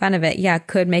making fun of it,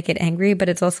 could make it angry, but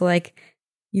it's also like,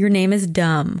 your name is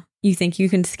dumb. You think you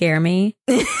can scare me?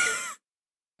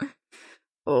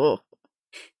 Oh,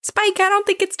 Spike, I don't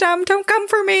think it's dumb. Don't come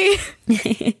for me.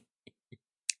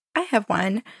 I have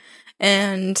one.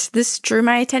 And this drew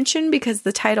my attention because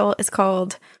the title is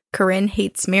called Corinne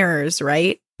Hates Mirrors,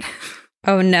 right?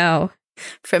 Oh, no.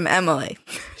 From Emily.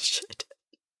 Shit.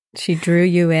 She drew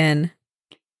you in.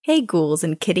 Hey, ghouls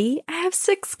and kitty. I have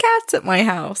 6 cats at my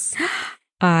house.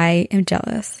 I am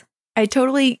jealous. I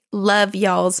totally love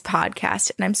y'all's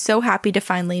podcast, and I'm so happy to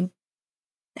finally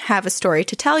have a story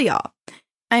to tell y'all.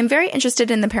 I'm very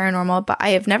interested in the paranormal, but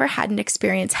I have never had an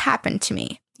experience happen to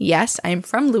me. Yes, I'm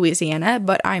from Louisiana,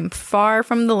 but I'm far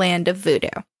from the land of voodoo.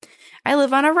 I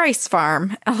live on a rice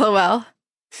farm, LOL.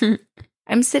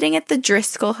 I'm sitting at the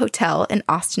Driscoll Hotel in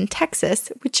Austin,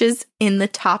 Texas, which is in the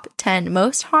top 10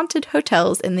 most haunted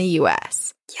hotels in the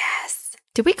U.S. Yes.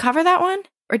 Did we cover that one?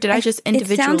 Or did I just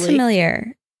individually? It sounds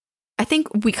familiar. I think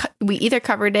we either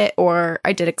covered it or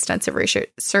I did extensive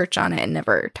research on it and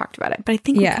never talked about it. But I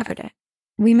think we covered it.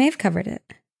 We may have covered it.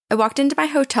 I walked into my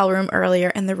hotel room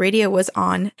earlier and the radio was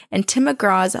on and Tim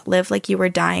McGraw's Live Like You Were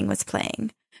Dying was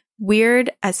playing.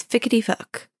 Weird as fickety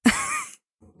fuck.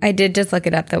 I did just look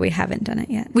it up, though we haven't done it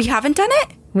yet. We haven't done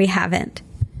it? We haven't.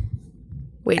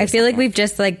 Wait I feel like we've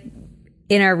just,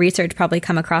 in our research, probably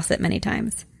come across it many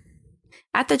times.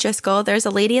 At the Driscoll, there's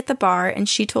a lady at the bar, and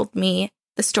she told me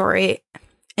a story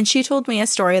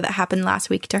that happened last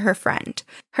week to her friend.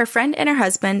 Her friend and her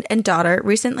husband and daughter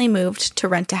recently moved to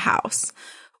rent a house.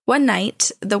 One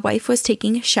night, the wife was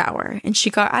taking a shower, and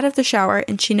she got out of the shower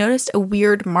and she noticed a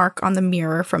weird mark on the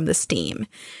mirror from the steam.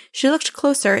 She looked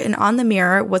closer, and on the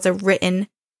mirror was a written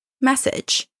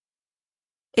message.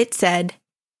 It said,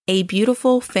 "A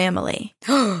beautiful family."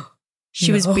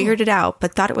 She was weirded out,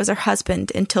 but thought it was her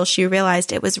husband until she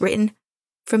realized it was written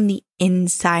from the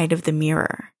inside of the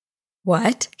mirror.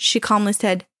 What? She calmly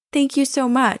said, "Thank you so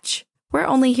much. We're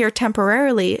only here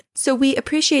temporarily, so we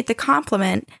appreciate the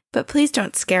compliment, but please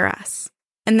don't scare us."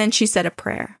 And then she said a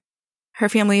prayer. Her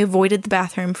family avoided the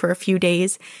bathroom for a few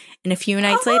days, and a few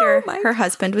nights later, her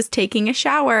husband was taking a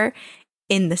shower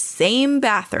in the same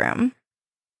bathroom.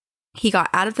 He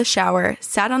got out of the shower,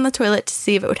 sat on the toilet to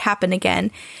see if it would happen again,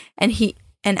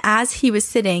 and as he was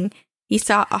sitting, he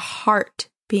saw a heart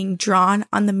being drawn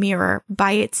on the mirror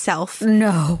by itself.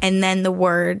 No. And then the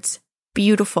words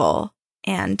beautiful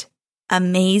and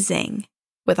amazing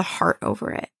with a heart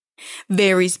over it.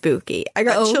 Very spooky. I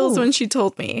got chills when she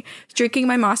told me. Drinking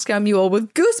my Moscow Mule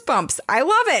with goosebumps. I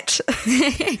love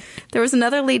it. There was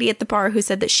another lady at the bar who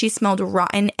said that she smelled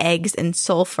rotten eggs and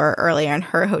sulfur earlier in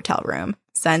her hotel room.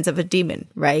 Signs of a demon,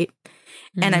 right?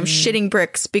 And I'm shitting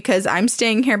bricks because I'm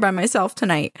staying here by myself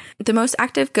tonight. The most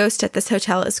active ghost at this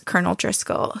hotel is Colonel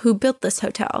Driscoll, who built this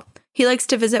hotel. He likes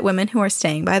to visit women who are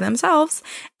staying by themselves,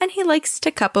 and he likes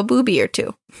to cup a boobie or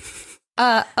two.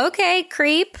 Okay,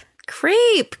 creep.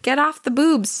 Creep! Get off the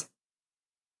boobs.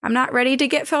 I'm not ready to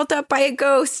get felt up by a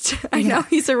ghost. I know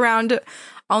he's around.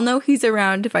 I'll know he's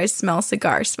around if I smell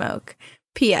cigar smoke.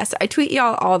 P.S. I tweet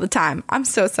y'all all the time. I'm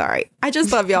so sorry. I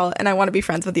just love y'all and I want to be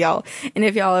friends with y'all. And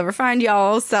if y'all ever find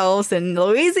y'all selves in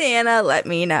Louisiana, let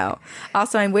me know.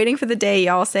 Also, I'm waiting for the day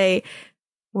y'all say,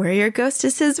 "Where are your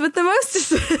ghostesses with the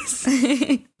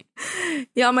mostesses?"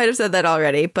 Y'all might have said that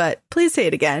already, but please say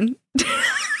it again.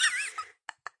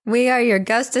 We are your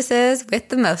ghostesses with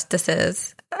the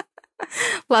mostesses.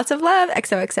 Lots of love.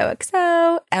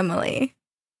 XOXOXO, Emily.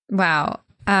 Wow.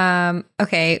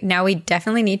 Okay, now we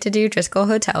definitely need to do Driscoll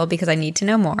Hotel because I need to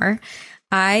know more.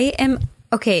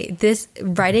 This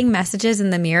writing messages in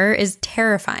the mirror is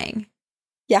terrifying.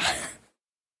 Yeah.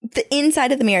 The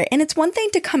inside of the mirror. And it's one thing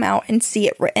to come out and see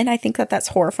it written. I think that that's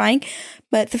horrifying.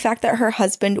 But the fact that her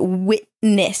husband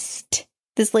witnessed,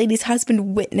 this lady's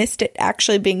husband witnessed it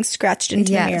actually being scratched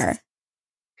into the mirror.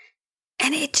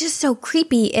 And it's just so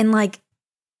creepy. And like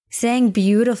saying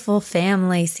beautiful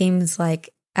family seems like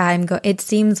it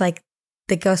seems like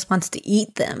the ghost wants to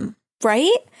eat them.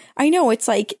 Right? I know. It's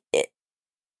like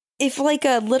if like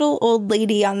a little old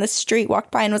lady on the street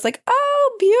walked by and was like,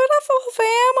 "Oh,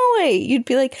 beautiful family," you'd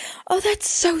be like, "Oh, that's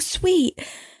so sweet."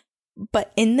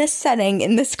 But in this setting,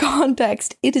 in this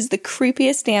context, it is the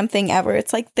creepiest damn thing ever.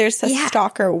 It's like there's a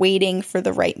stalker waiting for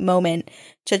the right moment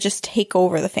to just take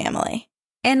over the family.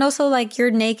 And also, like,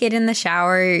 you're naked in the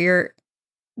shower, you're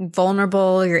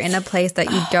vulnerable, you're in a place that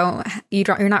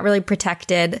you're not really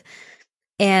protected,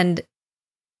 and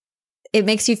it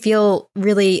makes you feel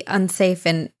really unsafe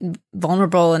and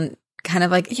vulnerable and kind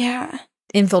of like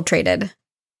infiltrated.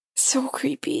 So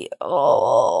creepy.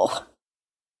 Oh,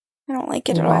 I don't like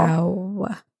it at all.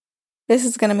 Wow. This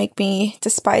is gonna make me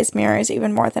despise mirrors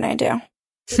even more than I do.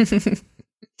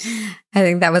 I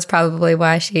think that was probably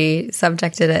why she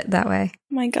subjected it that way.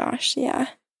 Oh my gosh, yeah.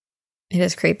 It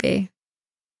is creepy.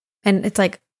 And it's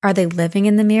like, are they living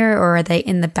in the mirror or are they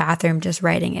in the bathroom just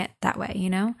writing it that way, you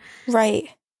know? Right.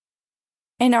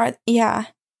 And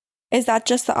is that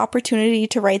just the opportunity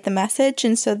to write the message?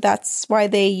 And so that's why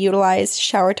they utilize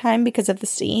shower time because of the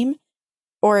steam?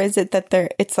 Or is it that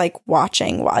it's like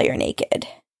watching while you're naked?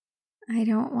 I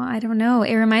don't know.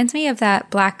 It reminds me of that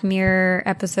Black Mirror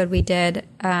episode we did.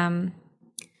 And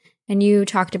you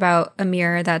talked about a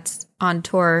mirror that's on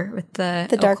tour with the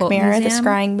dark mirror, museum. the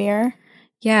scrying mirror.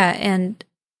 Yeah, and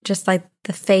just like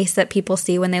the face that people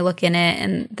see when they look in it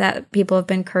and that people have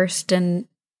been cursed, and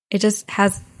it just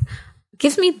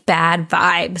gives me bad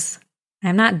vibes.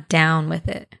 I'm not down with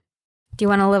it. Do you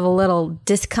want to live a little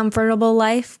discomfortable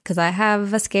life? Because I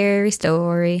have a scary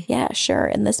story. Yeah, sure.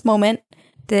 In this moment.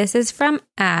 This is from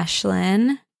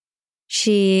Ashlyn.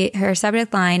 Her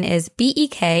subject line is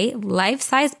BEK,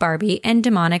 life-size Barbie, and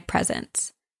demonic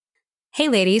presence. Hey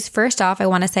ladies, first off, I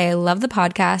want to say I love the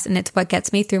podcast and it's what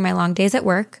gets me through my long days at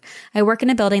work. I work in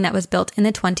a building that was built in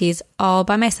the 1920s all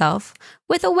by myself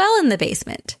with a well in the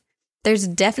basement. There's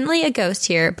definitely a ghost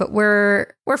here, but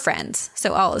we're friends,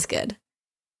 so all is good.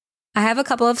 I have a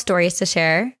couple of stories to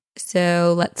share,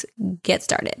 so let's get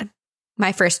started.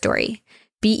 My first story,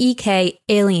 BEK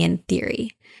alien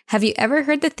theory. Have you ever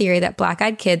heard the theory that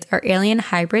black-eyed kids are alien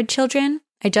hybrid children?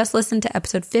 I just listened to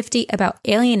episode 50 about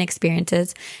alien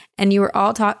experiences, and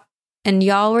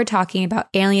y'all were talking about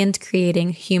aliens creating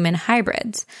human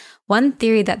hybrids. One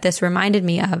theory that this reminded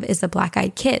me of is the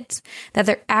black-eyed kids, that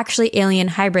they're actually alien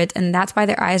hybrids, and that's why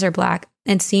their eyes are black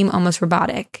and seem almost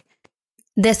robotic.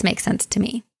 This makes sense to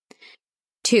me.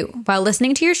 2, while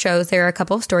listening to your shows, there are a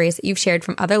couple of stories that you've shared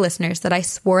from other listeners that I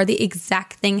swore the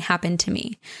exact thing happened to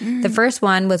me. The first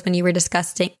one was when you were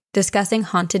discussing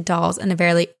haunted dolls in a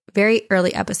very, very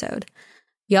early episode.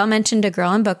 Y'all mentioned a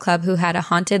girl in book club who had a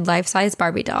haunted life-size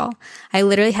Barbie doll. I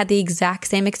literally had the exact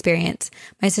same experience.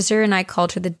 My sister and I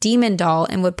called her the demon doll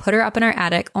and would put her up in our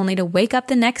attic only to wake up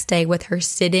the next day with her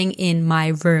sitting in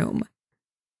my room.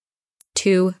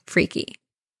 Too freaky.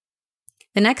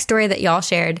 The next story that y'all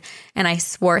shared, and I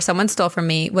swore someone stole from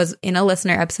me, was in a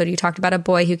listener episode. You talked about a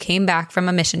boy who came back from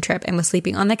a mission trip and was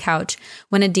sleeping on the couch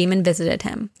when a demon visited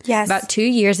him. Yes. About 2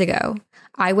 years ago,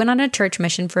 I went on a church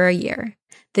mission for a year.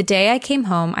 The day I came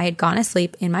home, I had gone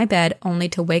asleep in my bed only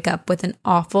to wake up with an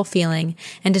awful feeling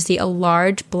and to see a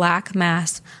large black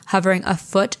mass hovering a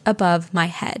foot above my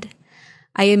head.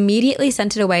 I immediately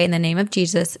sent it away in the name of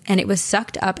Jesus, and it was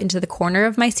sucked up into the corner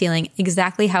of my ceiling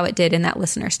exactly how it did in that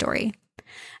listener story.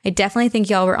 I definitely think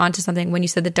y'all were onto something when you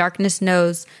said the darkness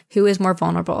knows who is more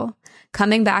vulnerable.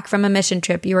 Coming back from a mission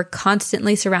trip, you were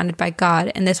constantly surrounded by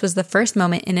God, and this was the first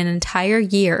moment in an entire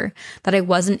year that I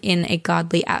wasn't in a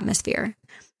godly atmosphere.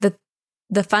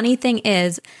 The funny thing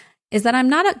is that I'm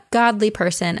not a godly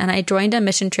person, and I joined a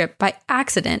mission trip by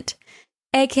accident,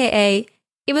 aka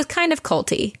it was kind of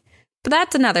culty. But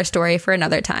that's another story for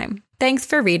another time. Thanks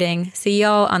for reading. See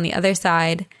y'all on the other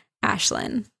side.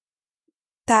 Ashlyn.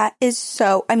 That is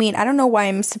so, I mean, I don't know why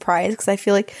I'm surprised, because I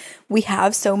feel like we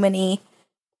have so many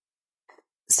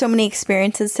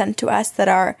experiences sent to us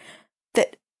that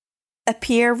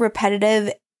appear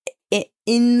repetitive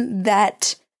in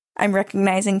that I'm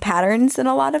recognizing patterns in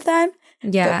a lot of them.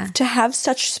 Yeah. But to have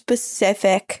such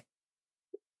specific,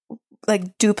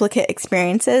 like, duplicate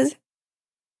experiences,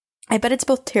 I bet it's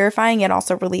both terrifying and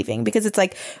also relieving, because it's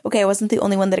like, okay, I wasn't the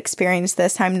only one that experienced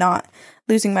this. I'm not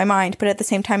losing my mind. But at the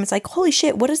same time, it's like, holy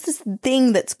shit, what is this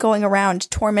thing that's going around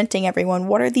tormenting everyone?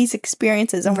 What are these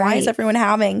experiences? And why is everyone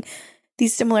having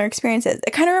these similar experiences?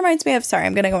 It kind of reminds me of, sorry,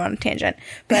 I'm going to go on a tangent,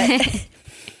 but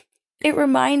it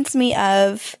reminds me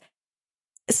of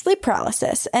sleep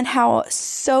paralysis and how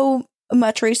so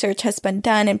much research has been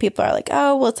done, and people are like,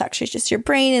 oh, well, it's actually just your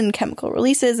brain and chemical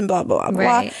releases and blah, blah, blah,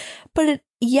 right. blah. But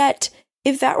yet,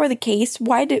 if that were the case,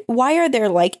 why are there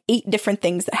like 8 different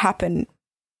things that happen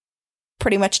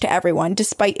pretty much to everyone,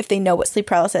 despite if they know what sleep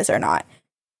paralysis or not?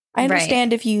 I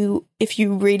understand if you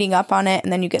reading up on it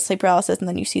and then you get sleep paralysis and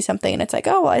then you see something and it's like,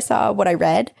 oh, well, I saw what I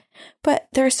read. But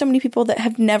there are so many people that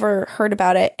have never heard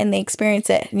about it and they experience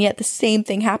it, and yet the same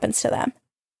thing happens to them.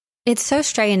 It's so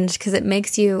strange because it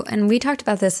makes you, and we talked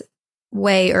about this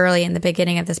way early in the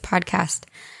beginning of this podcast,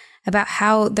 about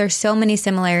how there's so many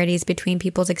similarities between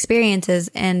people's experiences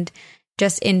and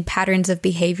just in patterns of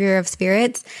behavior of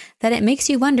spirits, that it makes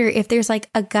you wonder if there's like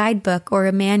a guidebook or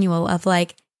a manual of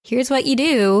like, here's what you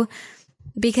do.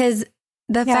 Because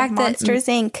the fact Monsters,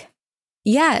 that Inc.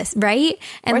 Yes, right?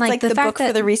 And or it's like the fact book that,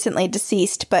 for the recently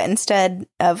deceased, but instead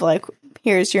of like,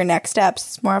 here's your next steps,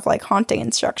 it's more of like haunting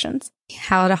instructions.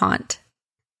 How to Haunt,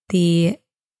 the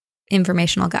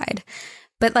informational guide.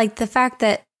 But like the fact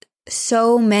that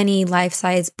so many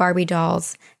life-size Barbie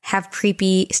dolls have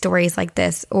creepy stories like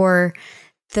this, or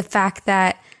the fact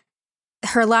that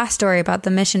her last story about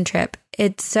the mission trip,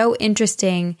 it's so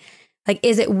interesting. Like,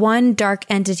 is it one dark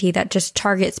entity that just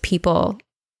targets people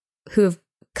who've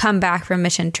come back from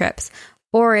mission trips?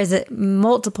 Or is it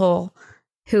multiple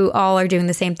who all are doing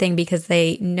the same thing because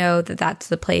they know that that's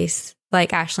the place,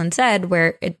 like Ashlyn said,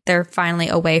 where they're finally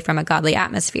away from a godly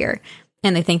atmosphere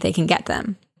and they think they can get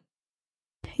them?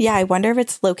 Yeah, I wonder if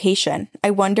it's location.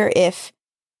 I wonder if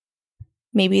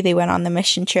maybe they went on the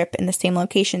mission trip in the same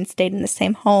location, stayed in the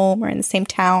same home or in the same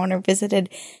town, or visited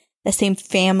the same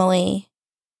family,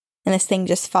 and this thing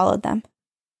just followed them.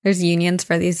 There's unions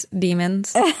for these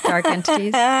demons, dark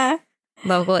entities.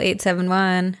 Local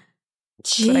 871.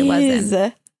 Jeez. What I was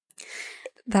in.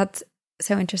 That's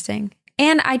so interesting.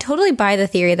 And I totally buy the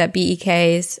theory that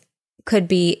BEKs could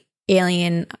be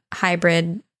alien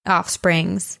hybrid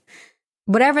offsprings.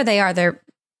 Whatever they are, they're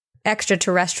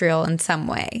extraterrestrial in some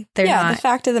way. They're not. The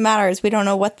fact of the matter is we don't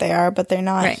know what they are, but they're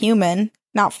not human.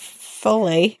 Not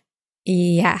fully.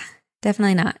 Yeah,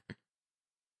 definitely not.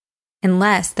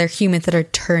 Unless they're humans that are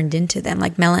turned into them,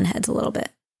 like melon heads a little bit.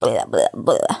 Blah, blah,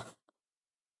 blah.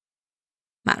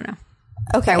 I don't know.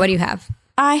 Okay. Right, what do you have?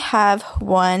 I have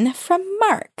one from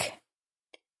Mark.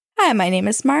 Hi, my name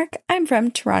is Mark. I'm from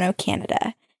Toronto,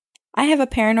 Canada. I have a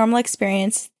paranormal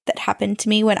experience that happened to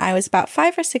me when I was about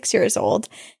 5 or 6 years old.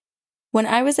 When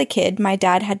I was a kid, my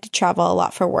dad had to travel a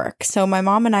lot for work, so my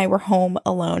mom and I were home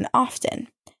alone often.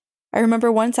 I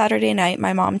remember one Saturday night,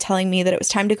 my mom telling me that it was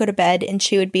time to go to bed and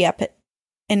she would be up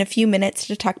in a few minutes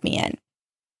to tuck me in.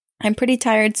 I'm pretty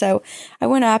tired, so I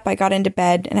went up, I got into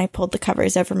bed, and I pulled the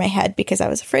covers over my head because I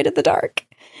was afraid of the dark.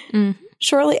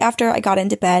 Shortly after I got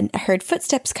into bed, I heard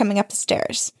footsteps coming up the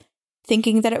stairs.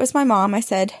 Thinking that it was my mom, I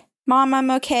said, Mom,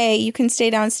 I'm okay. You can stay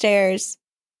downstairs.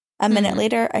 A minute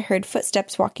later, I heard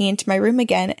footsteps walking into my room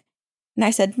again. And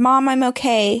I said, Mom, I'm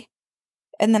okay.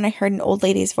 And then I heard an old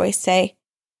lady's voice say,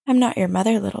 I'm not your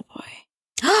mother, little boy.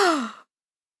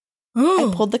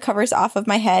 I pulled the covers off of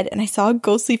my head and I saw a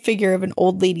ghostly figure of an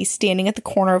old lady standing at the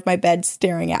corner of my bed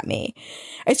staring at me.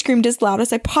 I screamed as loud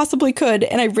as I possibly could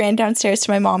and I ran downstairs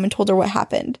to my mom and told her what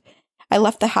happened. I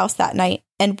left the house that night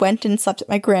and went and slept at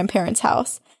my grandparents'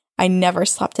 house. I never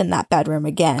slept in that bedroom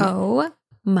again. Oh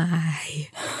my.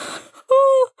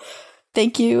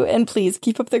 Thank you, and please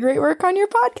keep up the great work on your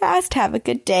podcast. Have a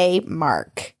good day,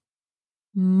 Mark.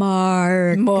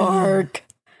 Mark.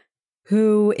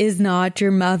 Who is not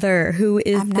your mother? Who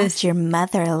is I'm this? not your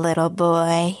mother, little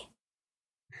boy.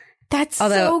 That's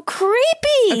so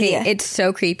creepy. Okay, it's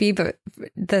so creepy, but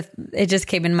it just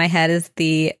came in my head is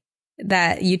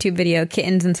that YouTube video,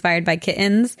 Kittens Inspired by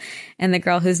Kittens, and the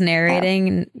girl who's narrating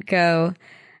and go,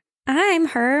 I'm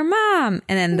her mom.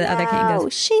 And then the other kitten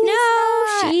goes,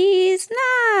 she's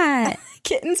not.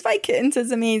 Kittens by Kittens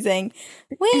is amazing.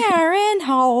 We are in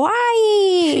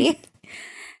Hawaii.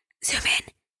 Zoom in.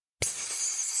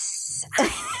 Psst, I'm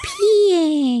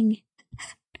peeing.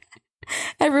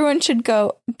 Everyone should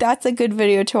go. That's a good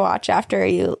video to watch after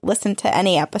you listen to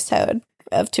any episode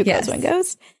of Two Girls, One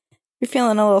Ghost. You're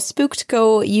feeling a little spooked,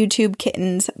 go YouTube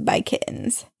Kittens by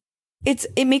Kittens.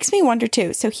 It makes me wonder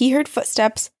too. So he heard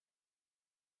footsteps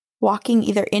walking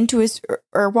either into his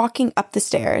or walking up the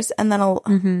stairs, and then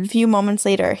a few moments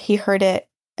later he heard it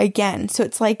again. So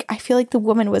it's like I feel like the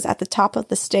woman was at the top of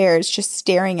the stairs just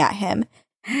staring at him,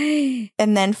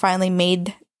 and then finally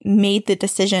made the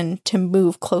decision to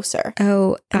move closer.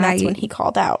 Oh, and that's when he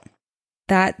called out.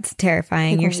 That's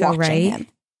terrifying. You're so right. Him.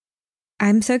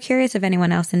 I'm so curious if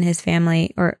anyone else in his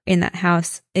family or in that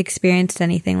house experienced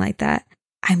anything like that.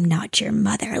 I'm not your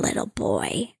mother, little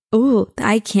boy. Ooh,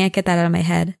 I can't get that out of my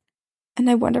head. And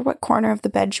I wonder what corner of the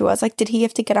bed she was. Like, did he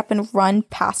have to get up and run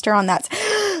past her on that?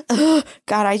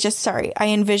 God, I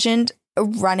envisioned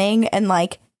running and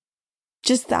like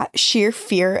just that sheer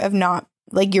fear of not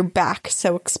like your back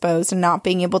so exposed and not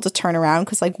being able to turn around.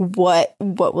 Cause like, what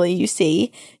will you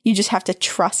see? You just have to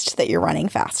trust that you're running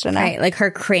fast enough. Right. Like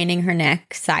her craning her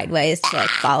neck sideways to like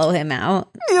follow him out.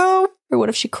 No. Or what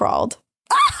if she crawled?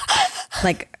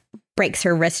 Like breaks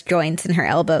her wrist joints and her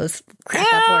elbows crack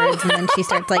upwards, and then she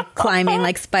starts like climbing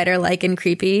like spider-like and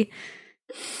creepy.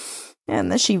 And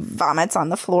then she vomits on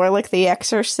the floor like The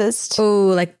Exorcist. Oh,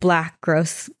 like black,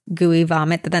 gross, gooey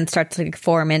vomit that then starts to like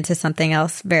form into something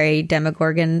else very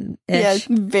Demogorgon-ish. Yeah,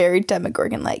 very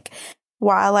Demogorgon-like.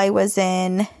 While I was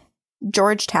in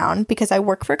Georgetown, because I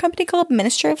work for a company called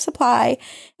Ministry of Supply,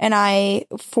 and I,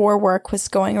 for work, was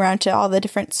going around to all the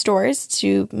different stores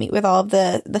to meet with all of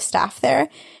the staff there.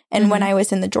 And when I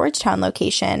was in the Georgetown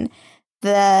location,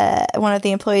 one of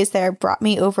the employees there brought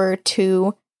me over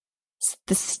to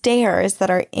the stairs that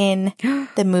are in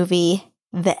the movie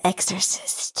The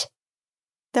Exorcist.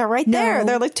 They're right there.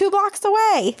 They're like 2 blocks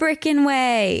away. Frickin'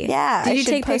 way. Yeah. Did you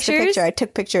take pictures? I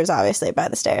took pictures, obviously, by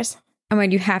the stairs. Oh my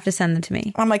God, you have to send them to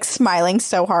me. I'm like smiling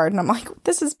so hard, and I'm like,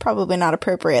 this is probably not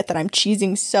appropriate that I'm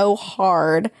cheesing so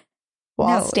hard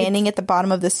while standing at the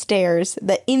bottom of the stairs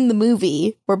that in the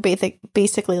movie were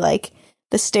basically like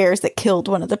the stairs that killed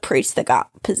one of the priests that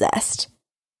got possessed.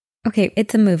 Okay,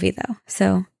 it's a movie though,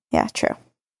 so. Yeah, true.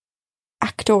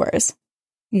 Actors.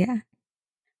 Yeah.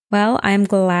 Well, I'm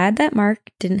glad that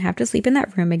Mark didn't have to sleep in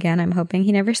that room again. I'm hoping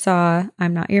he never saw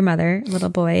I'm Not Your Mother, little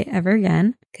boy, ever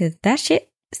again, because that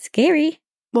shit scary.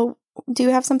 Well, do you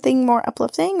have something more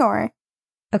uplifting or?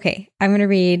 Okay, I'm going to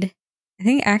read, I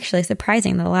think actually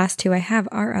surprising, the last 2 I have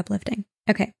are uplifting.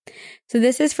 Okay, so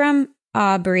this is from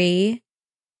Aubrey,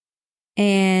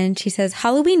 and she says,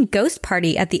 Halloween ghost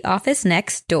party at the office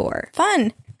next door.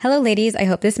 Fun. Hello, ladies. I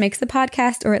hope this makes the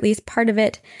podcast, or at least part of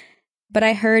it, but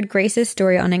I heard Grace's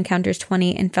story on Encounters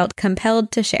 20 and felt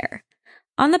compelled to share.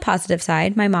 On the positive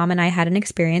side, my mom and I had an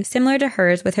experience similar to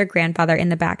hers with her grandfather in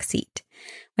the back seat.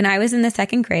 When I was in the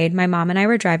 2nd grade, my mom and I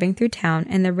were driving through town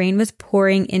and the rain was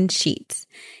pouring in sheets.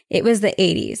 It was the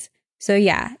 80s. So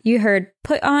yeah, you heard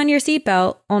put on your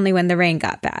seatbelt only when the rain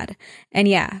got bad. And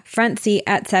yeah, front seat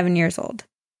at 7 years old.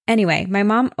 Anyway, my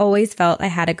mom always felt I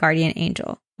had a guardian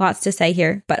angel. Lots to say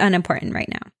here, but unimportant right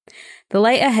now. The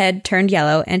light ahead turned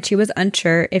yellow and she was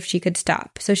unsure if she could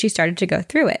stop, so she started to go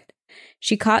through it.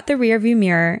 She caught the rearview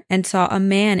mirror and saw a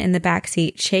man in the back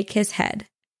seat shake his head.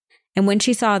 And when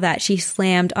she saw that, she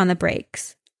slammed on the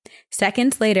brakes.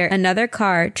 Seconds later, another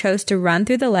car chose to run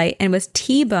through the light and was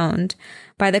T-boned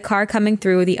by the car coming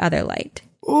through the other light.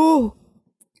 Ooh.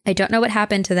 I don't know what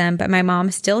happened to them, but my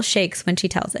mom still shakes when she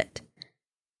tells it.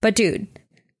 But dude,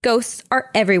 Ghosts are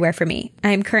everywhere for me.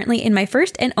 I am currently in my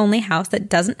first and only house that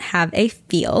doesn't have a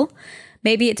feel.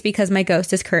 Maybe it's because my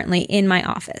ghost is currently in my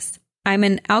office. I'm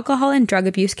an alcohol and drug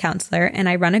abuse counselor, and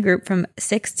I run a group from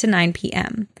 6 to 9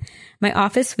 p.m. My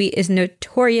office suite is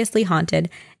notoriously haunted.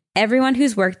 Everyone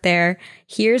who's worked there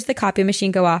hears the copy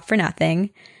machine go off for nothing,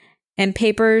 and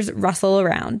papers rustle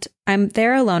around. I'm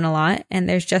there alone a lot, and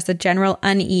there's just a general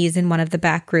unease in one of the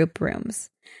back group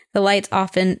rooms. The lights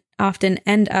often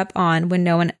end up on when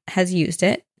no one has used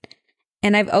it,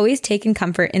 and I've always taken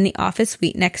comfort in the office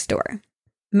suite next door.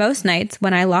 Most nights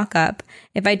when I lock up,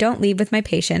 if I don't leave with my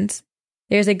patients,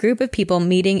 there's a group of people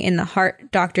meeting in the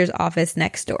heart doctor's office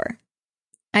next door.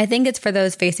 I think it's for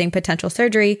those facing potential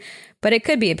surgery, but it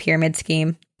could be a pyramid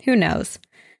scheme. Who knows?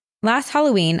 Last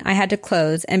Halloween, I had to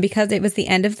close, and because it was the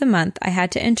end of the month, I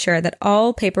had to ensure that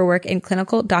all paperwork and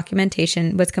clinical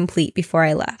documentation was complete before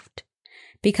I left.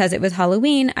 Because it was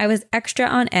Halloween, I was extra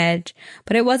on edge,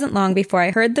 but it wasn't long before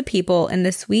I heard the people in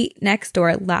the suite next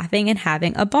door laughing and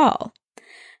having a ball.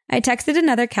 I texted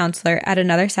another counselor at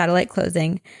another satellite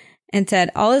closing and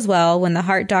said all is well when the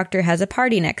heart doctor has a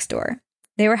party next door.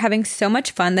 They were having so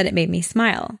much fun that it made me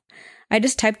smile. I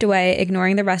just typed away,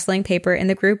 ignoring the rustling paper in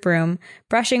the group room,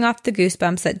 brushing off the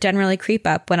goosebumps that generally creep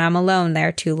up when I'm alone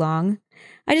there too long.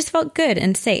 I just felt good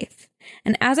and safe.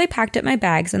 And as I packed up my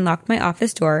bags and locked my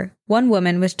office door, one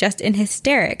woman was just in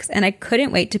hysterics, and I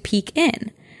couldn't wait to peek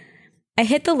in. I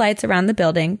hit the lights around the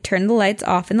building, turned the lights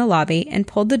off in the lobby, and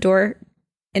pulled the door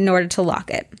in order to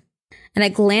lock it. And I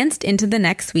glanced into the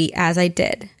next suite as I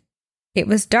did. It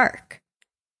was dark.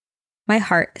 My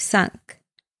heart sunk.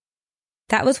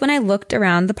 That was when I looked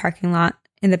around the parking lot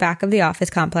in the back of the office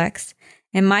complex,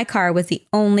 and my car was the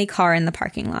only car in the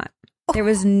parking lot. There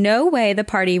was no way the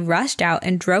party rushed out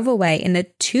and drove away in the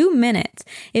 2 minutes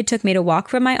it took me to walk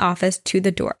from my office to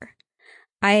the door.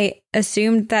 I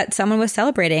assumed that someone was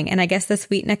celebrating, and I guess the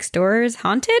suite next door is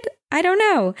haunted? I don't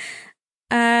know.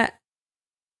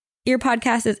 Your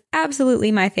podcast is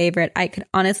absolutely my favorite. I could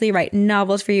honestly write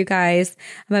novels for you guys.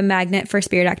 I'm a magnet for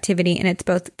spirit activity, and it's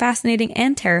both fascinating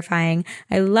and terrifying.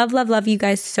 I love, love, love you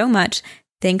guys so much.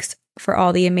 Thanks for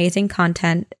all the amazing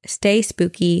content. Stay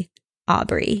spooky,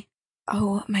 Aubrey.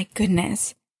 Oh my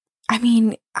goodness. I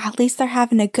mean, at least they're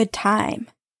having a good time.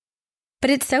 But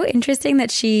it's so interesting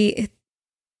that she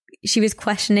was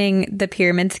questioning the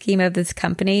pyramid scheme of this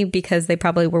company because they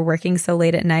probably were working so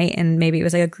late at night, and maybe it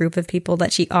was like a group of people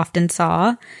that she often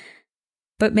saw.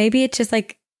 But maybe it's just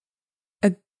like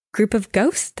a group of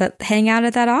ghosts that hang out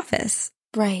at that office.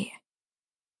 Right.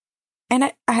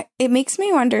 And it makes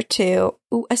me wonder too,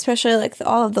 especially like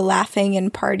all of the laughing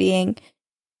and partying,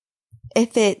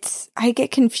 I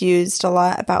get confused a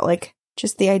lot about like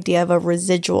just the idea of a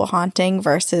residual haunting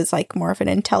versus like more of an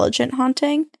intelligent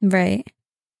haunting. Right.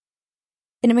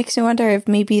 And it makes me wonder if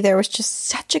maybe there was just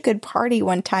such a good party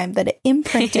one time that it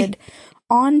imprinted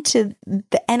onto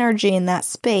the energy in that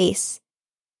space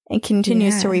and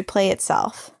continues to replay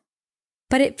itself.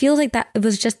 But it feels like that it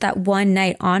was just that one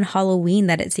night on Halloween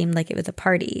that it seemed like it was a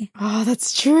party. Oh,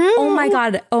 that's true. Oh my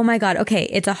God. Oh my God. Okay.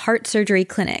 It's a heart surgery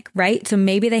clinic, right? So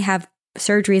maybe they have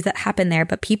surgeries that happen there,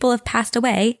 but people have passed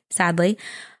away, sadly.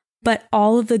 But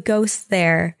all of the ghosts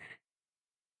there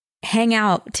hang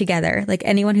out together. Like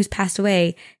anyone who's passed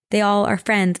away, they all are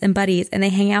friends and buddies, and they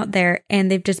hang out there, and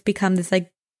they've just become this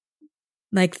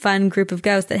like fun group of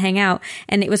ghosts that hang out.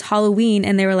 And it was Halloween,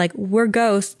 and they were like, we're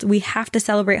ghosts, we have to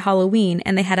celebrate Halloween.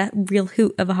 And they had a real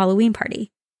hoot of a Halloween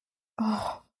party.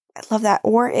 Oh, I love that.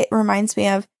 Or it reminds me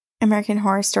of American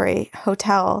Horror Story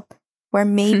Hotel, where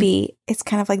maybe it's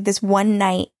kind of like this one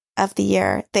night of the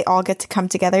year they all get to come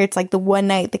together. It's like the one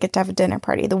night they get to have a dinner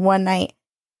party, the one night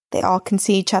they all can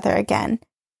see each other again.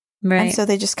 Right. And so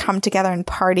they just come together and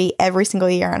party every single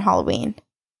year on Halloween.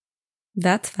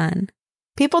 That's fun.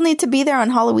 People need to be there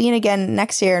on Halloween again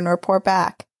next year and report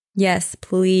back. Yes,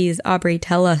 please. Aubrey,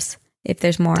 tell us if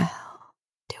there's more.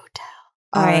 Do tell.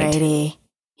 Alrighty, right.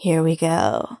 Here we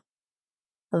go.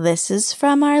 This is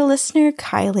from our listener,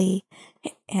 Kylie,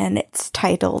 and it's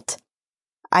titled,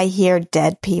 I Hear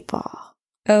Dead People.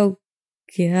 Oh,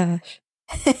 gosh.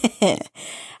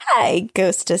 Hi,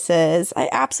 Ghostesses. I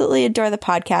absolutely adore the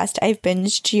podcast. I've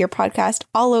binged your podcast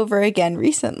all over again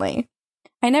recently.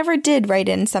 I never did write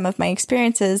in some of my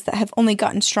experiences that have only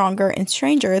gotten stronger and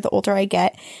stranger the older I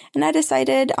get, and I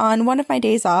decided on one of my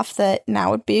days off that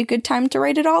now would be a good time to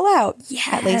write it all out. Yes.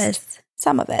 At least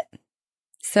some of it.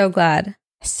 So glad.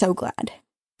 So glad.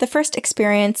 The first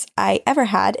experience I ever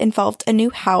had involved a new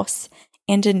house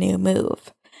and a new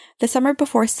move. The summer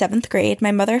before 7th grade,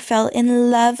 my mother fell in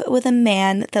love with a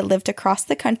man that lived across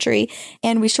the country,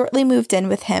 and we shortly moved in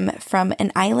with him from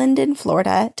an island in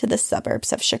Florida to the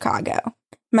suburbs of Chicago.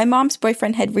 My mom's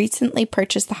boyfriend had recently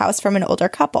purchased the house from an older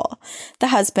couple. The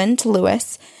husband,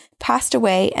 Lewis, passed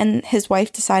away, and his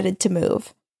wife decided to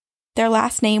move. Their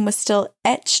last name was still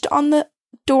etched on the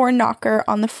door knocker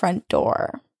on the front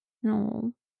door.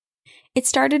 Oh. It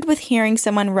started with hearing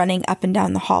someone running up and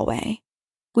down the hallway.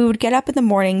 We would get up in the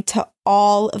morning to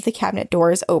all of the cabinet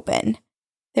doors open.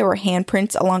 There were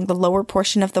handprints along the lower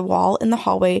portion of the wall in the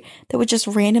hallway that would just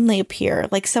randomly appear,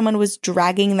 like someone was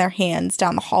dragging their hands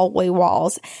down the hallway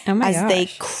walls they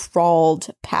crawled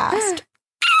past.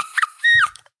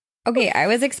 Okay, I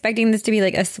was expecting this to be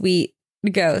like a sweet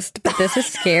ghost, but this is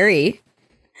scary.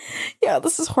 Yeah,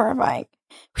 this is horrifying.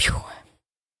 Whew.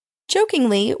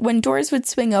 Jokingly, when doors would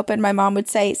swing open, my mom would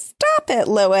say, "Stop it,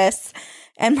 Lewis,"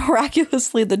 and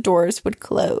miraculously the doors would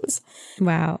close.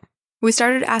 Wow. We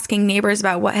started asking neighbors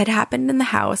about what had happened in the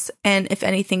house and if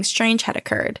anything strange had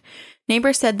occurred.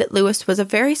 Neighbors said that Lewis was a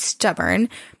very stubborn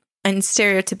and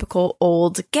stereotypical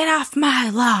old, get off my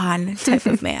lawn type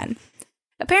of man.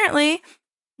 Apparently,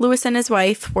 Lewis and his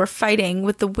wife were fighting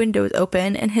with the windows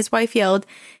open, and his wife yelled,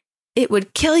 "It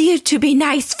would kill you to be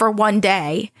nice for one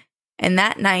day." And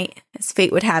that night, as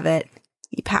fate would have it,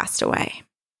 he passed away.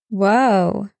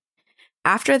 Whoa.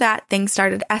 After that, things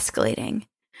started escalating.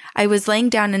 I was laying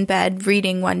down in bed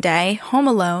reading one day, home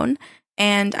alone,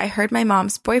 and I heard my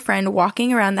mom's boyfriend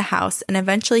walking around the house, and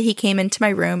eventually he came into my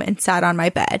room and sat on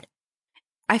my bed.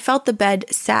 I felt the bed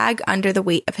sag under the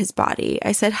weight of his body.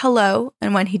 I said hello,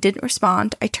 and when he didn't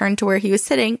respond, I turned to where he was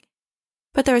sitting,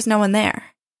 but there was no one there.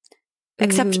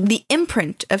 Except the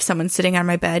imprint of someone sitting on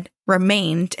my bed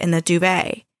remained in the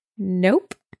duvet.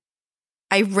 Nope.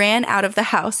 I ran out of the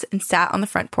house and sat on the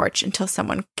front porch until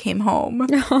someone came home.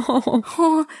 Oh.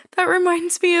 Oh, that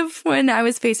reminds me of when I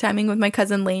was FaceTiming with my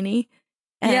cousin Lainey.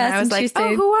 And Yes, I was and like, she stayed.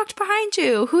 "Oh, who walked behind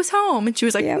you? Who's home?" And she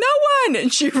was like, Yep. "No one."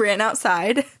 And she ran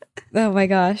outside. Oh my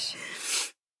gosh.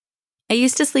 I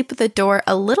used to sleep with the door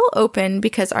a little open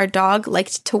because our dog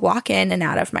liked to walk in and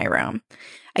out of my room.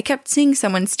 I kept seeing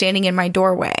someone standing in my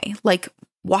doorway, like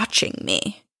watching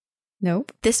me.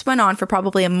 Nope. This went on for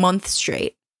probably a month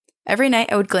straight. Every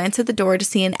night I would glance at the door to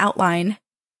see an outline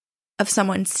of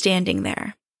someone standing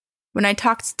there. When I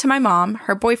talked to my mom,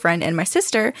 her boyfriend, and my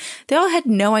sister, they all had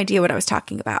no idea what I was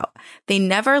talking about. They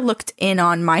never looked in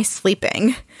on my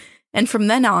sleeping. And from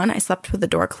then on, I slept with the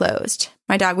door closed.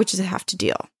 My dog would just have to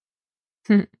deal.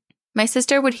 My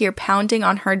sister would hear pounding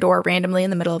on her door randomly in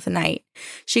the middle of the night.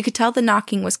 She could tell the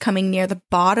knocking was coming near the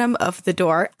bottom of the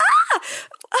door.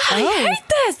 I hate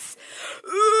this!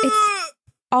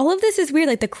 All of this is weird,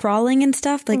 like the crawling and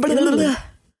stuff. Like,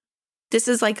 This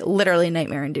is like literally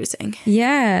nightmare inducing.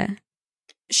 yeah.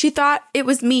 She thought it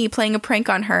was me playing a prank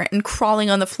on her and crawling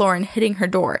on the floor and hitting her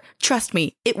door. Trust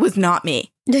me, it was not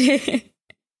me.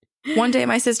 One day,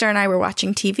 my sister and I were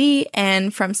watching TV,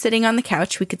 and from sitting on the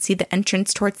couch, we could see the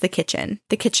entrance towards the kitchen.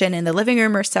 The kitchen and the living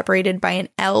room are separated by an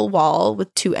L wall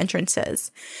with two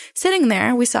entrances. Sitting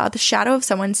there, we saw the shadow of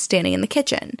someone standing in the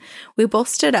kitchen. We both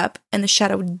stood up, and the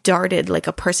shadow darted like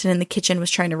a person in the kitchen was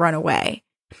trying to run away.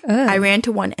 I ran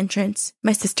to one entrance.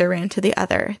 My sister ran to the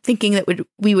other, thinking that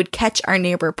we would catch our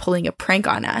neighbor pulling a prank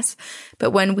on us. But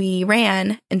when we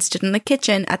ran and stood in the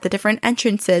kitchen at the different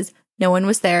entrances, no one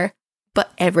was there.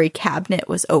 But every cabinet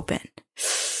was open.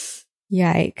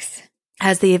 Yikes.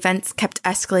 As the events kept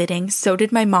escalating, so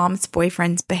did my mom's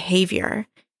boyfriend's behavior.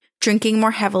 Drinking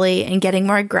more heavily and getting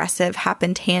more aggressive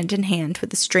happened hand in hand with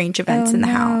the strange events in the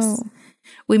house.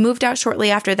 We moved out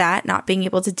shortly after that, not being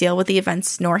able to deal with the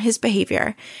events nor his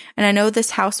behavior. And I know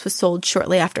this house was sold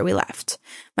shortly after we left.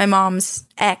 My mom's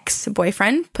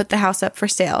ex-boyfriend put the house up for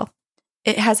sale.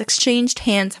 It has exchanged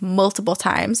hands multiple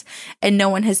times, and no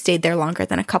one has stayed there longer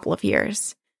than a couple of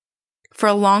years. For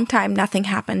a long time, nothing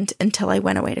happened until I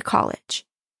went away to college.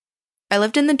 I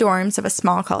lived in the dorms of a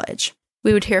small college.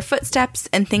 We would hear footsteps,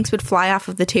 and things would fly off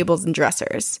of the tables and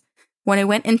dressers. When I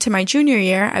went into my junior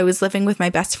year, I was living with my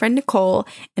best friend Nicole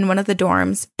in one of the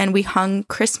dorms, and we hung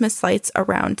Christmas lights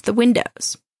around the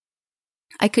windows.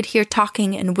 I could hear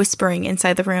talking and whispering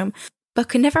inside the room, but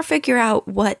could never figure out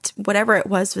what whatever it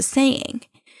was saying.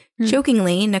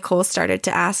 Jokingly, Nicole started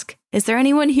to ask, "Is there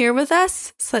anyone here with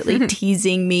us?" Slightly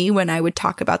teasing me when I would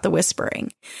talk about the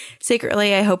whispering.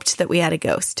 Secretly, I hoped that we had a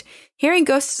ghost. Hearing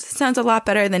ghosts sounds a lot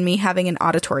better than me having an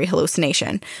auditory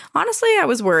hallucination. Honestly, I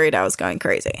was worried I was going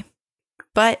crazy.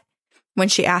 But when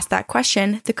she asked that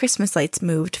question, the Christmas lights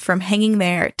moved from hanging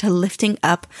there to lifting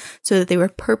up so that they were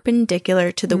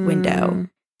perpendicular to the window,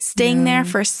 staying there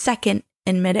for a second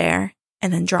in midair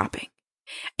and then dropping.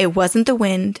 It wasn't the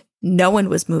wind. No one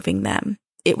was moving them.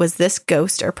 It was this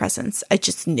ghost or presence. I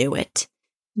just knew it.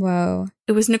 Whoa.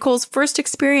 It was Nicole's first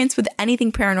experience with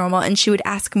anything paranormal, and she would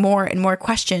ask more and more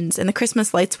questions, and the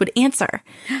Christmas lights would answer.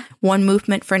 1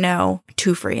 movement for no,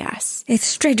 2 for yes. It's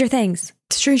Stranger Things.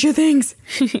 Stranger Things.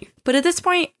 But at this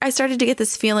point, I started to get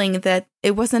this feeling that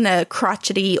it wasn't a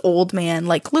crotchety old man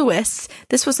like Lewis.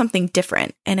 This was something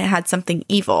different, and it had something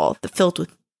evil that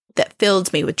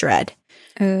filled me with dread.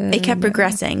 It kept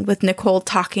progressing, with Nicole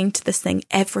talking to this thing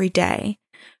every day.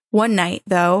 One night,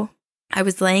 though, I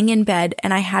was laying in bed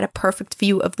and I had a perfect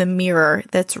view of the mirror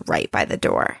that's right by the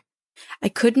door. I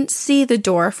couldn't see the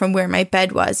door from where my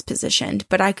bed was positioned,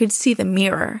 but I could see the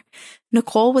mirror.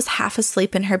 Nicole was half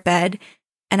asleep in her bed,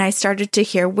 and I started to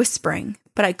hear whispering,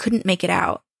 but I couldn't make it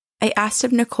out. I asked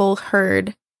if Nicole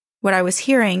heard what I was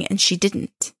hearing, and she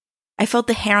didn't. I felt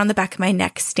the hair on the back of my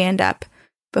neck stand up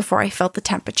before I felt the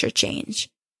temperature change.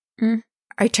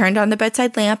 I turned on the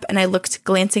bedside lamp and I looked,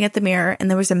 glancing at the mirror, and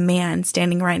there was a man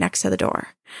standing right next to the door.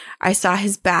 I saw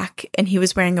his back, and he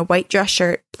was wearing a white dress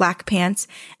shirt, black pants,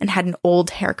 and had an old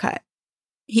haircut.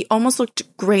 He almost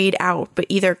looked grayed out, but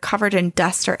either covered in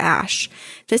dust or ash.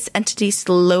 This entity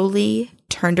slowly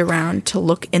turned around to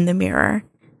look in the mirror,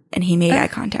 and he made eye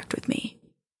contact with me.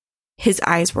 His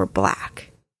eyes were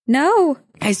black. No.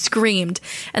 I screamed,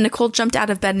 and Nicole jumped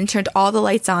out of bed and turned all the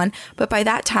lights on, but by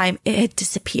that time, it had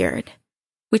disappeared.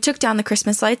 We took down the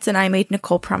Christmas lights, and I made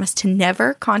Nicole promise to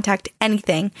never contact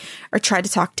anything or try to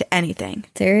talk to anything.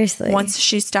 Seriously. Once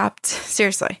she stopped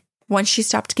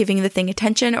giving the thing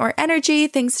attention or energy,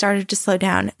 things started to slow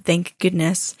down, thank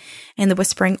goodness, and the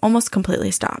whispering almost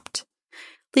completely stopped.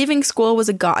 Leaving school was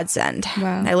a godsend.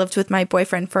 Wow. I lived with my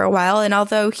boyfriend for a while, and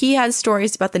although he had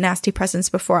stories about the nasty presence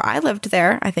before I lived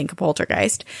there, I think a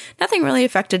poltergeist, nothing really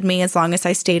affected me as long as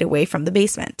I stayed away from the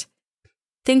basement.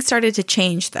 Things started to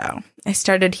change, though. I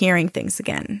started hearing things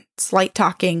again. Slight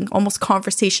talking, almost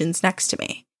conversations next to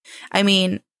me. I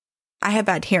mean, I have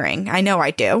bad hearing. I know I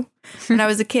do. When I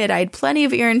was a kid, I had plenty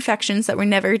of ear infections that were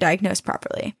never diagnosed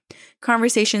properly.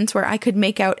 Conversations where I could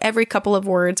make out every couple of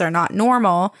words are not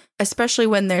normal, especially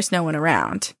when there's no one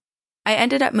around. I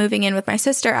ended up moving in with my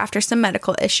sister after some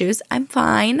medical issues. I'm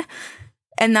fine.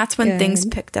 And that's when things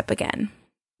picked up again.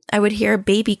 I would hear a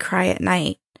baby cry at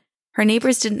night. Her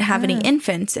neighbors didn't have any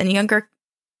infants and younger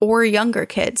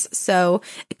kids, so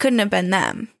it couldn't have been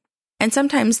them. And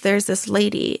sometimes there's this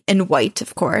lady, in white,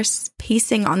 of course,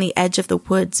 pacing on the edge of the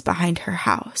woods behind her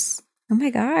house. Oh my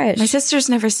gosh. My sister's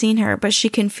never seen her, but she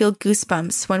can feel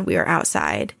goosebumps when we are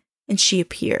outside, and she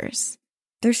appears.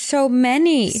 There's so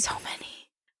many. So many.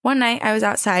 One night I was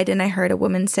outside and I heard a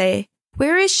woman say,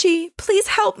 "Where is she? Please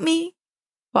help me,"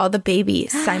 while the baby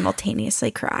simultaneously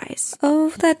cries.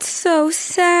 Oh, that's so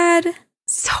sad.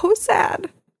 So sad.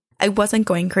 I wasn't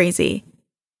going crazy.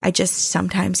 I just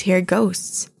sometimes hear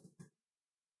ghosts.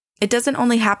 It doesn't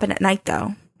only happen at night,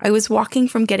 though. I was walking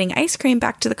from getting ice cream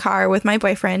back to the car with my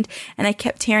boyfriend, and I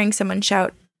kept hearing someone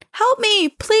shout, "Help me,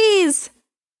 please!"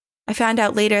 I found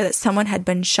out later that someone had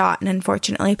been shot and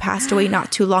unfortunately passed away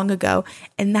not too long ago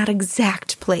in that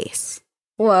exact place.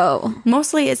 Whoa.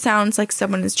 Mostly it sounds like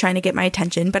someone is trying to get my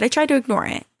attention, but I try to ignore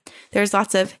it. There's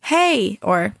lots of, "Hey,"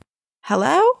 or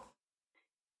 "Hello?"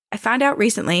 I found out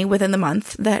recently, within the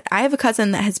month, that I have a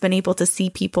cousin that has been able to see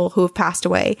people who have passed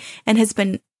away and has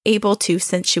been able to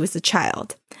since she was a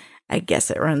child. I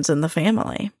guess it runs in the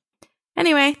family.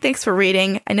 Anyway, thanks for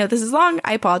reading. I know this is long.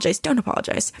 I apologize. Don't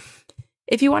apologize.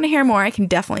 If you want to hear more, I can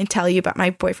definitely tell you about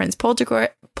my boyfriend's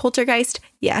poltergeist.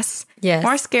 Yes.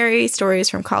 More scary stories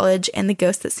from college and the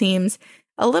ghost that seems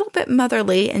a little bit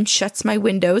motherly and shuts my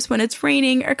windows when it's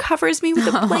raining or covers me with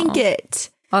a blanket.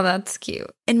 Oh, that's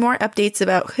cute. And more updates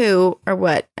about who or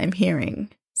what I'm hearing.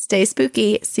 Stay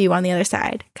spooky. See you on the other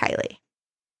side. Kylie.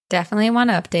 Definitely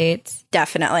want updates.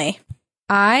 Definitely.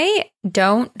 I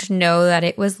don't know that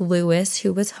it was Lewis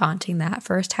who was haunting that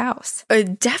first house.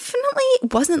 Definitely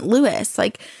wasn't Lewis.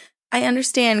 Like, I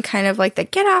understand kind of like the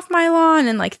get off my lawn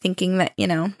and like thinking that, you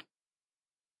know,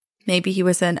 maybe he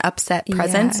was an upset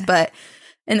presence, but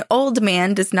an old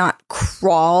man does not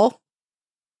crawl.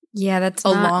 Yeah, that's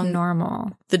not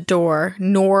normal. The door,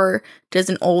 nor does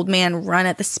an old man run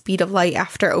at the speed of light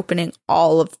after opening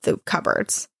all of the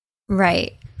cupboards.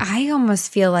 Right. I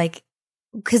almost feel like,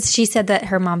 because she said that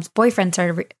her mom's boyfriend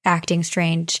started acting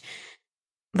strange,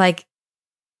 like,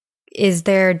 is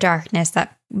there darkness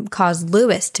that caused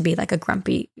Lewis to be like a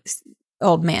grumpy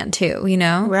old man too, you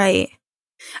know? Right.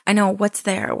 I know. What's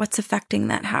there? What's affecting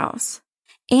that house?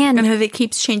 And if it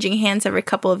keeps changing hands every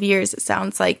couple of years, it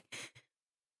sounds like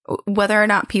whether or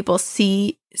not people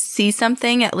see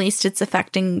something, at least it's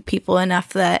affecting people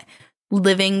enough that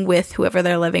living with whoever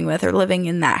they're living with or living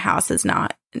in that house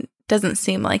doesn't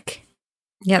seem like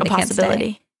a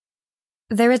possibility.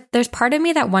 There's part of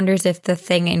me that wonders if the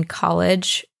thing in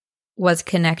college was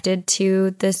connected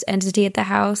to this entity at the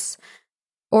house,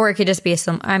 or it could just be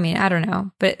I don't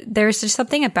know, but there's just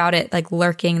something about it like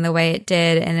lurking the way it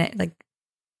did, and it like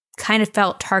kind of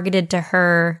felt targeted to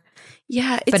her.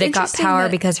 Yeah, but it got power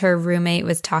because her roommate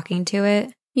was talking to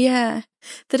it. Yeah,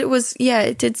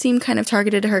 it did seem kind of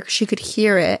targeted to her because she could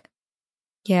hear it.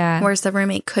 Yeah, whereas the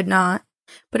roommate could not.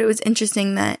 But it was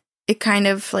interesting that it kind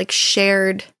of like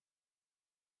shared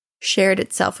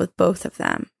itself with both of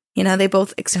them. You know, they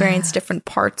both experienced different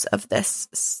parts of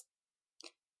this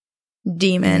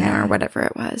demon or whatever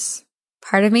it was.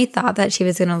 Part of me thought that she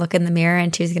was going to look in the mirror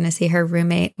and she was going to see her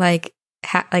roommate like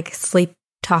sleep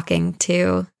talking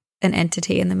to an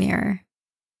entity in the mirror.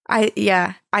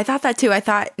 I thought that too. I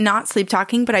thought not sleep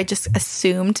talking, but I just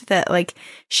assumed that like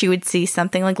she would see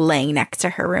something like laying next to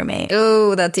her roommate.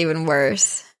 Oh, that's even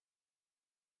worse.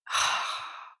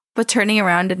 But turning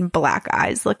around and black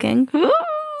eyes looking.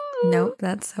 Nope,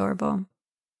 that's horrible.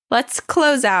 Let's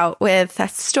close out with a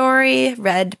story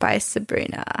read by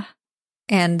Sabrina.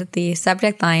 And the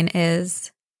subject line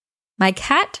is, "My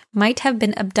cat might have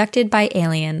been abducted by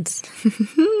aliens."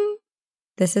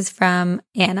 This is from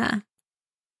Anna.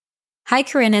 "Hi,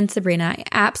 Corinne and Sabrina. I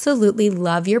absolutely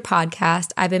love your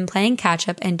podcast. I've been playing catch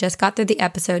up and just got through the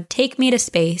episode Take Me to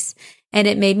Space, and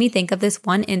it made me think of this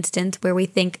one instance where we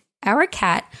think our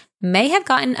cat may have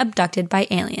gotten abducted by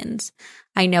aliens.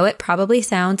 I know it probably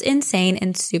sounds insane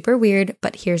and super weird,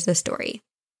 but here's the story.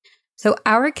 So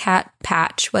our cat,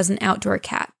 Patch, was an outdoor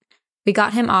cat. We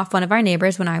got him off one of our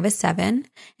neighbors when I was 7,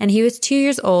 and he was 2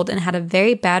 years old and had a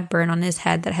very bad burn on his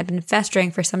head that had been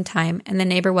festering for some time, and the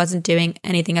neighbor wasn't doing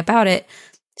anything about it.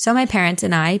 So my parents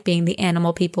and I, being the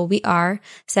animal people we are,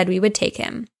 said we would take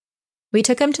him. We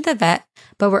took him to the vet,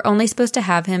 but we're only supposed to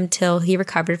have him till he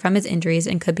recovered from his injuries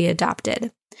and could be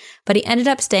adopted. But he ended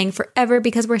up staying forever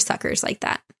because we're suckers like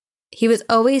that. He was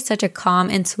always such a calm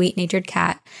and sweet-natured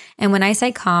cat, and when I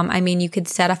say calm, I mean you could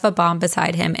set off a bomb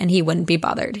beside him and he wouldn't be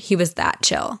bothered. He was that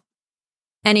chill.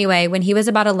 Anyway, when he was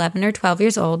about 11 or 12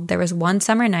 years old, there was one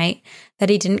summer night that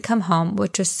he didn't come home,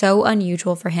 which was so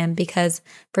unusual for him because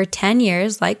for 10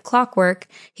 years, like clockwork,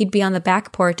 he'd be on the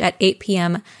back porch at 8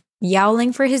 p.m.,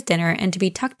 yowling for his dinner and to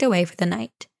be tucked away for the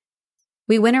night.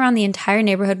 We went around the entire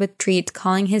neighborhood with treats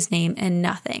calling his name and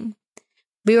nothing.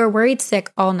 We were worried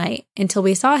sick all night until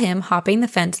we saw him hopping the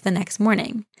fence the next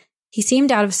morning. He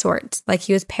seemed out of sorts, like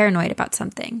he was paranoid about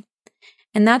something.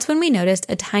 And that's when we noticed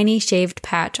a tiny shaved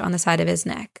patch on the side of his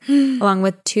neck, along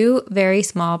with 2 very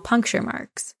small puncture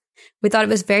marks. We thought it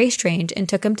was very strange and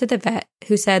took him to the vet,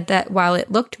 who said that while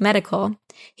it looked medical,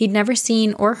 he'd never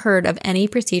seen or heard of any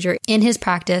procedure in his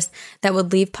practice that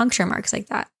would leave puncture marks like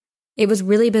that. It was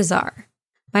really bizarre.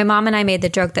 My mom and I made the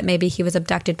joke that maybe he was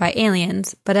abducted by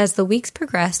aliens, but as the weeks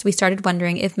progressed, we started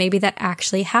wondering if maybe that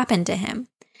actually happened to him.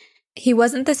 He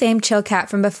wasn't the same chill cat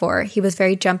from before. He was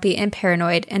very jumpy and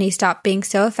paranoid, and he stopped being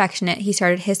so affectionate he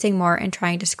started hissing more and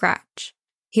trying to scratch.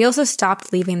 He also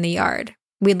stopped leaving the yard.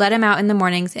 We'd let him out in the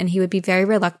mornings, and he would be very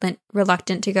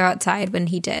reluctant to go outside when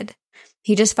he did.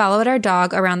 He just followed our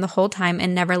dog around the whole time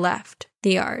and never left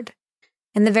the yard.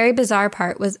 And the very bizarre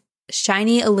part was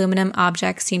shiny aluminum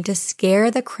objects seemed to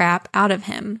scare the crap out of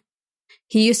him.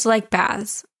 He used to like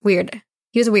baths. Weird.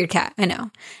 He was a weird cat, I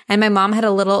know. And my mom had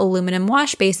a little aluminum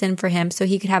wash basin for him so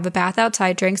he could have a bath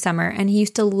outside during summer, and he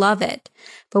used to love it.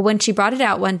 But when she brought it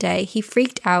out one day, he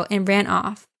freaked out and ran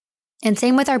off. And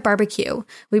same with our barbecue.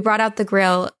 We brought out the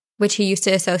grill, which he used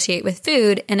to associate with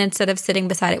food, and instead of sitting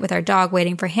beside it with our dog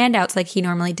waiting for handouts like he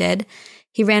normally did,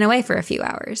 he ran away for a few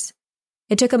hours.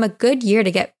 It took him a good year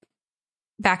to get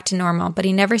back to normal, but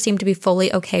he never seemed to be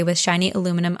fully okay with shiny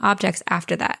aluminum objects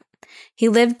after that. He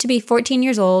lived to be 14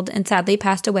 years old and sadly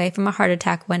passed away from a heart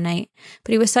attack one night,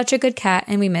 but he was such a good cat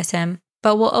and we miss him.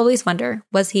 But we'll always wonder,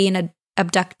 was he an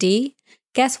abductee?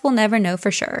 Guess we'll never know for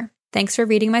sure. Thanks for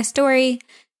reading my story.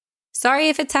 Sorry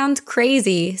if it sounds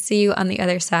crazy. See you on the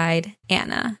other side,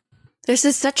 Anna. This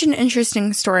is such an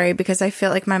interesting story because I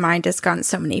feel like my mind has gone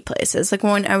so many places. Like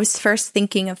when I was first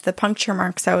thinking of the puncture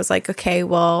marks, I was like, okay,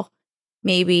 well,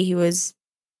 maybe he was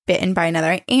bitten by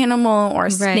another animal or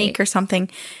a snake or something.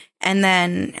 And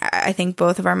then I think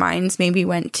both of our minds maybe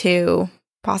went to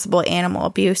possible animal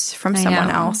abuse from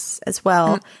someone else as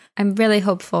well. I'm really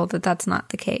hopeful that that's not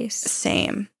the case.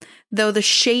 Same. Though the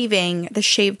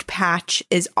shaved patch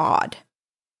is odd.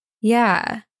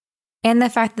 Yeah. And the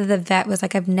fact that the vet was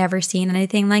like, I've never seen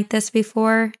anything like this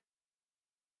before.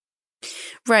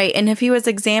 Right. And if he was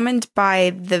examined by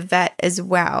the vet as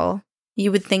well,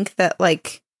 you would think that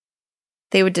like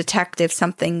they would detect if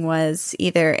something was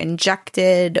either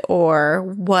injected or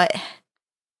what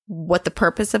the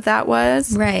purpose of that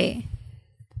was. Right.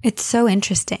 It's so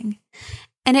interesting.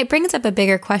 And it brings up a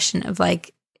bigger question of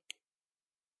like,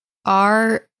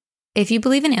 if you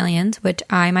believe in aliens, which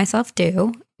I myself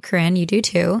do, Corinne, you do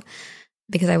too,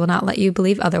 because I will not let you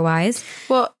believe otherwise.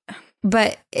 Well,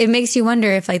 but it makes you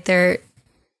wonder if like they're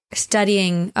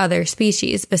studying other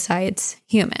species besides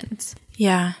humans.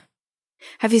 yeah.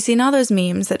 Have you seen all those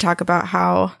memes that talk about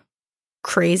how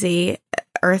crazy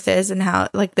Earth is and how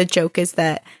like the joke is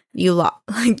that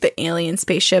like the alien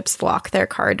spaceships lock their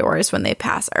car doors when they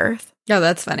pass Earth? Oh,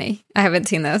 that's funny. I haven't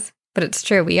seen those, but it's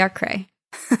true. We are cray.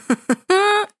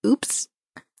 Oops.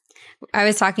 I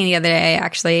was talking the other day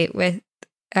actually with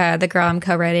the girl I'm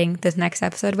co-writing this next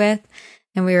episode with,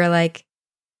 and we were like,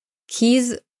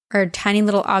 keys are tiny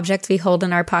little objects we hold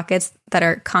in our pockets that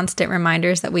are constant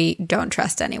reminders that we don't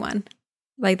trust anyone.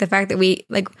 Like the fact that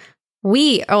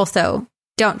we also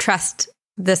don't trust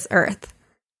this Earth.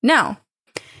 No.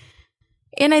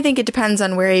 And I think it depends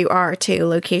on where you are too,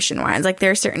 location-wise. Like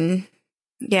there are certain,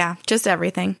 just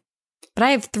everything. But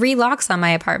I have 3 locks on my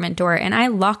apartment door, and I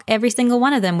lock every single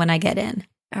one of them when I get in.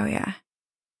 Oh, yeah.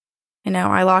 I know,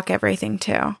 I lock everything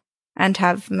too. And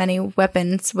have many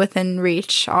weapons within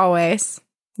reach, always.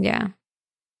 Yeah.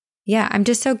 Yeah, I'm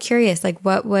just so curious, like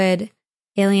what would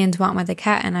aliens want with a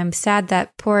cat? And I'm sad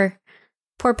that poor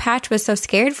Patch was so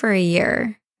scared for a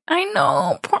year. I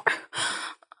know,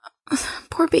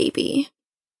 poor baby.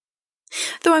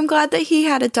 Though I'm glad that he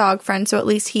had a dog friend, so at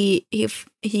least he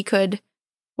could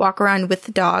walk around with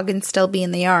the dog and still be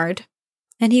in the yard.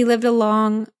 And he lived a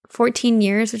long 14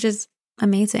 years, which is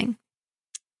amazing.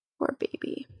 Poor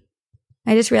baby.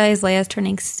 I just realized Leia's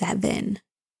turning 7.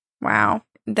 Wow.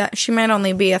 That she might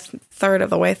only be a third of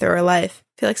the way through her life.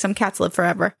 I feel like some cats live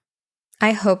forever.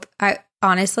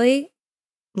 Honestly,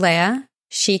 Leia,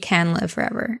 she can live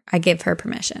forever. I give her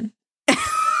permission.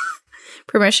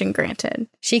 Permission granted.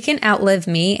 She can outlive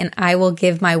me, and I will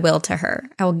give my will to her.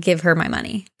 I will give her my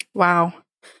money. Wow.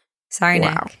 Sorry,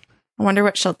 wow. Nick. I wonder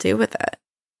what she'll do with it.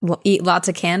 Eat lots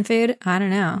of canned food? I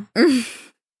don't know.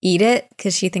 Eat it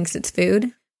because she thinks it's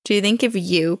food? Do you think if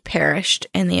you perished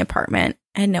in the apartment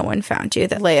and no one found you,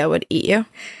 that Leia would eat you?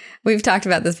 We've talked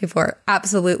about this before.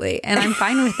 Absolutely. And I'm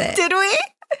fine with it. Did we?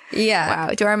 Yeah.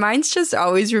 Wow. Do our minds just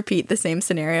always repeat the same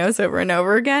scenarios over and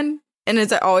over again? And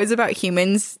is it always about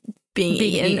humans being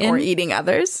eaten or eating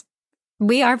others?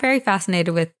 We are very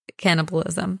fascinated with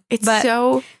cannibalism. It's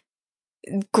so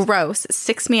gross. It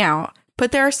sicks me out.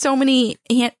 But there are so many...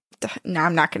 No,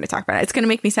 I'm not going to talk about it. It's going to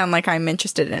make me sound like I'm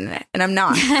interested in it. And I'm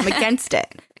not. I'm against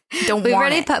it. We've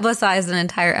already publicized an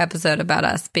entire episode about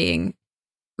us being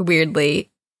weirdly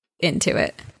into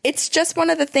it. It's just one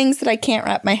of the things that I can't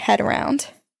wrap my head around.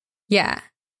 Yeah.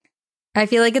 I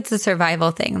feel like it's a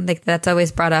survival thing. Like that's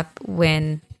always brought up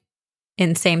when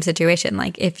in same situation.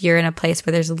 Like if you're in a place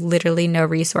where there's literally no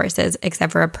resources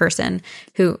except for a person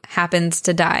who happens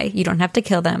to die, you don't have to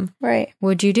kill them. Right.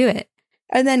 Would you do it?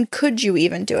 And then could you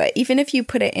even do it? Even if you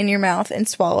put it in your mouth and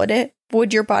swallowed it,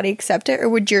 would your body accept it? Or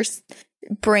would your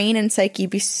brain and psyche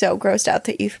be so grossed out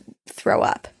that you throw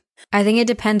up? I think it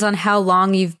depends on how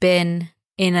long you've been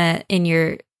in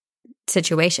your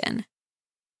situation.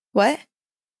 What?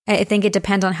 I think it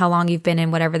depends on how long you've been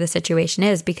in whatever the situation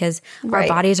is, because our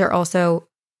bodies are also,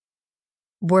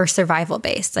 we're survival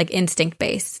based, like instinct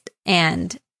based,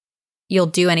 and you'll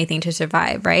do anything to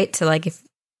survive, right? So like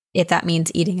if that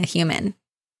means eating a human,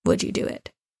 would you do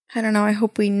it? I don't know. I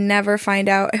hope we never find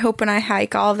out. I hope when I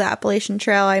hike all of the Appalachian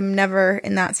Trail, I'm never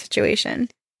in that situation.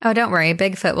 Oh, don't worry.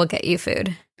 Bigfoot will get you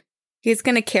food. He's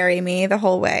going to carry me the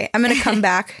whole way. I'm going to come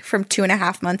back from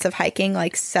 2.5 months of hiking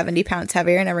like 70 pounds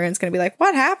heavier, and everyone's going to be like,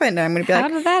 what happened? And I'm going to be like, how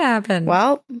did that happen?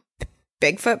 Well,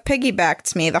 Bigfoot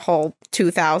piggybacked me the whole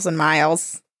 2,000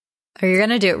 miles. Or you're going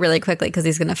to do it really quickly because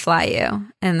he's going to fly you.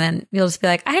 And then you'll just be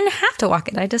like, I didn't have to walk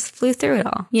it. I just flew through it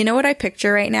all. You know what I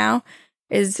picture right now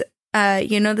is,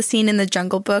 the scene in the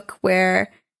Jungle Book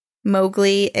where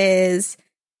Mowgli is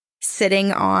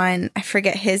sitting on, I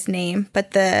forget his name,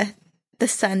 but the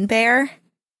sun bear.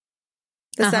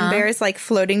 The sun bear is like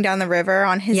floating down the river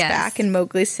on his back, and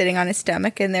Mowgli's sitting on his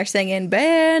stomach, and they're singing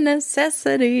bare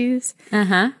necessities.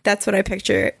 That's what I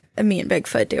picture me and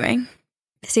Bigfoot doing.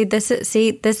 This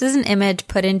is an image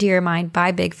put into your mind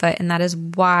by Bigfoot, and that is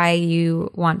why you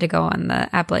want to go on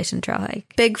the Appalachian Trail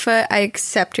hike. Bigfoot, I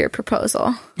accept your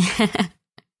proposal.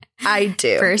 I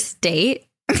do. First date?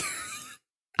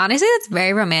 Honestly, that's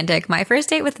very romantic. My first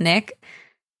date with Nick,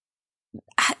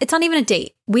 it's not even a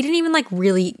date. We didn't even like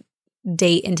really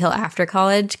date until after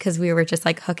college because we were just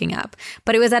like hooking up.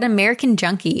 But it was at American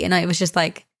Junkie, and it was just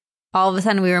like all of a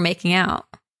sudden we were making out.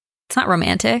 It's not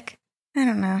romantic. I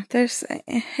don't know.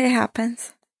 It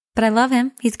happens. But I love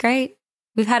him. He's great.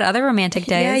 We've had other romantic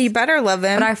days. Yeah, you better love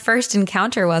him. But our first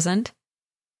encounter wasn't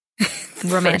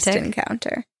romantic. First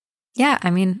encounter. Yeah, I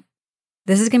mean,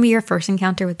 this is going to be your first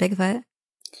encounter with Bigfoot.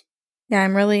 Yeah,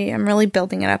 I'm really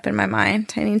building it up in my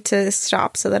mind. I need to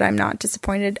stop so that I'm not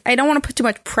disappointed. I don't want to put too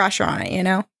much pressure on it, you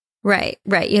know? Right.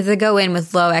 You have to go in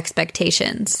with low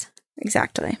expectations.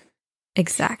 Exactly.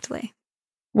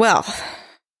 Well,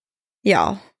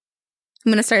 y'all.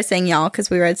 I'm going to start saying y'all because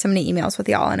we read so many emails with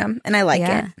y'all in them, and I like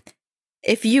it.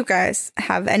 If you guys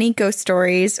have any ghost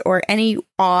stories or any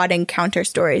odd encounter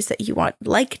stories that you would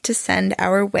like to send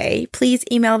our way, please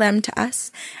email them to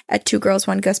us at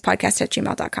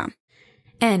twogirlsoneghostpodcast@gmail.com.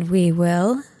 And we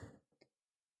will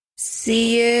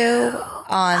see you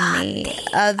on the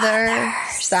other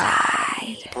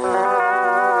side.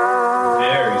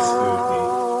 Very spooky.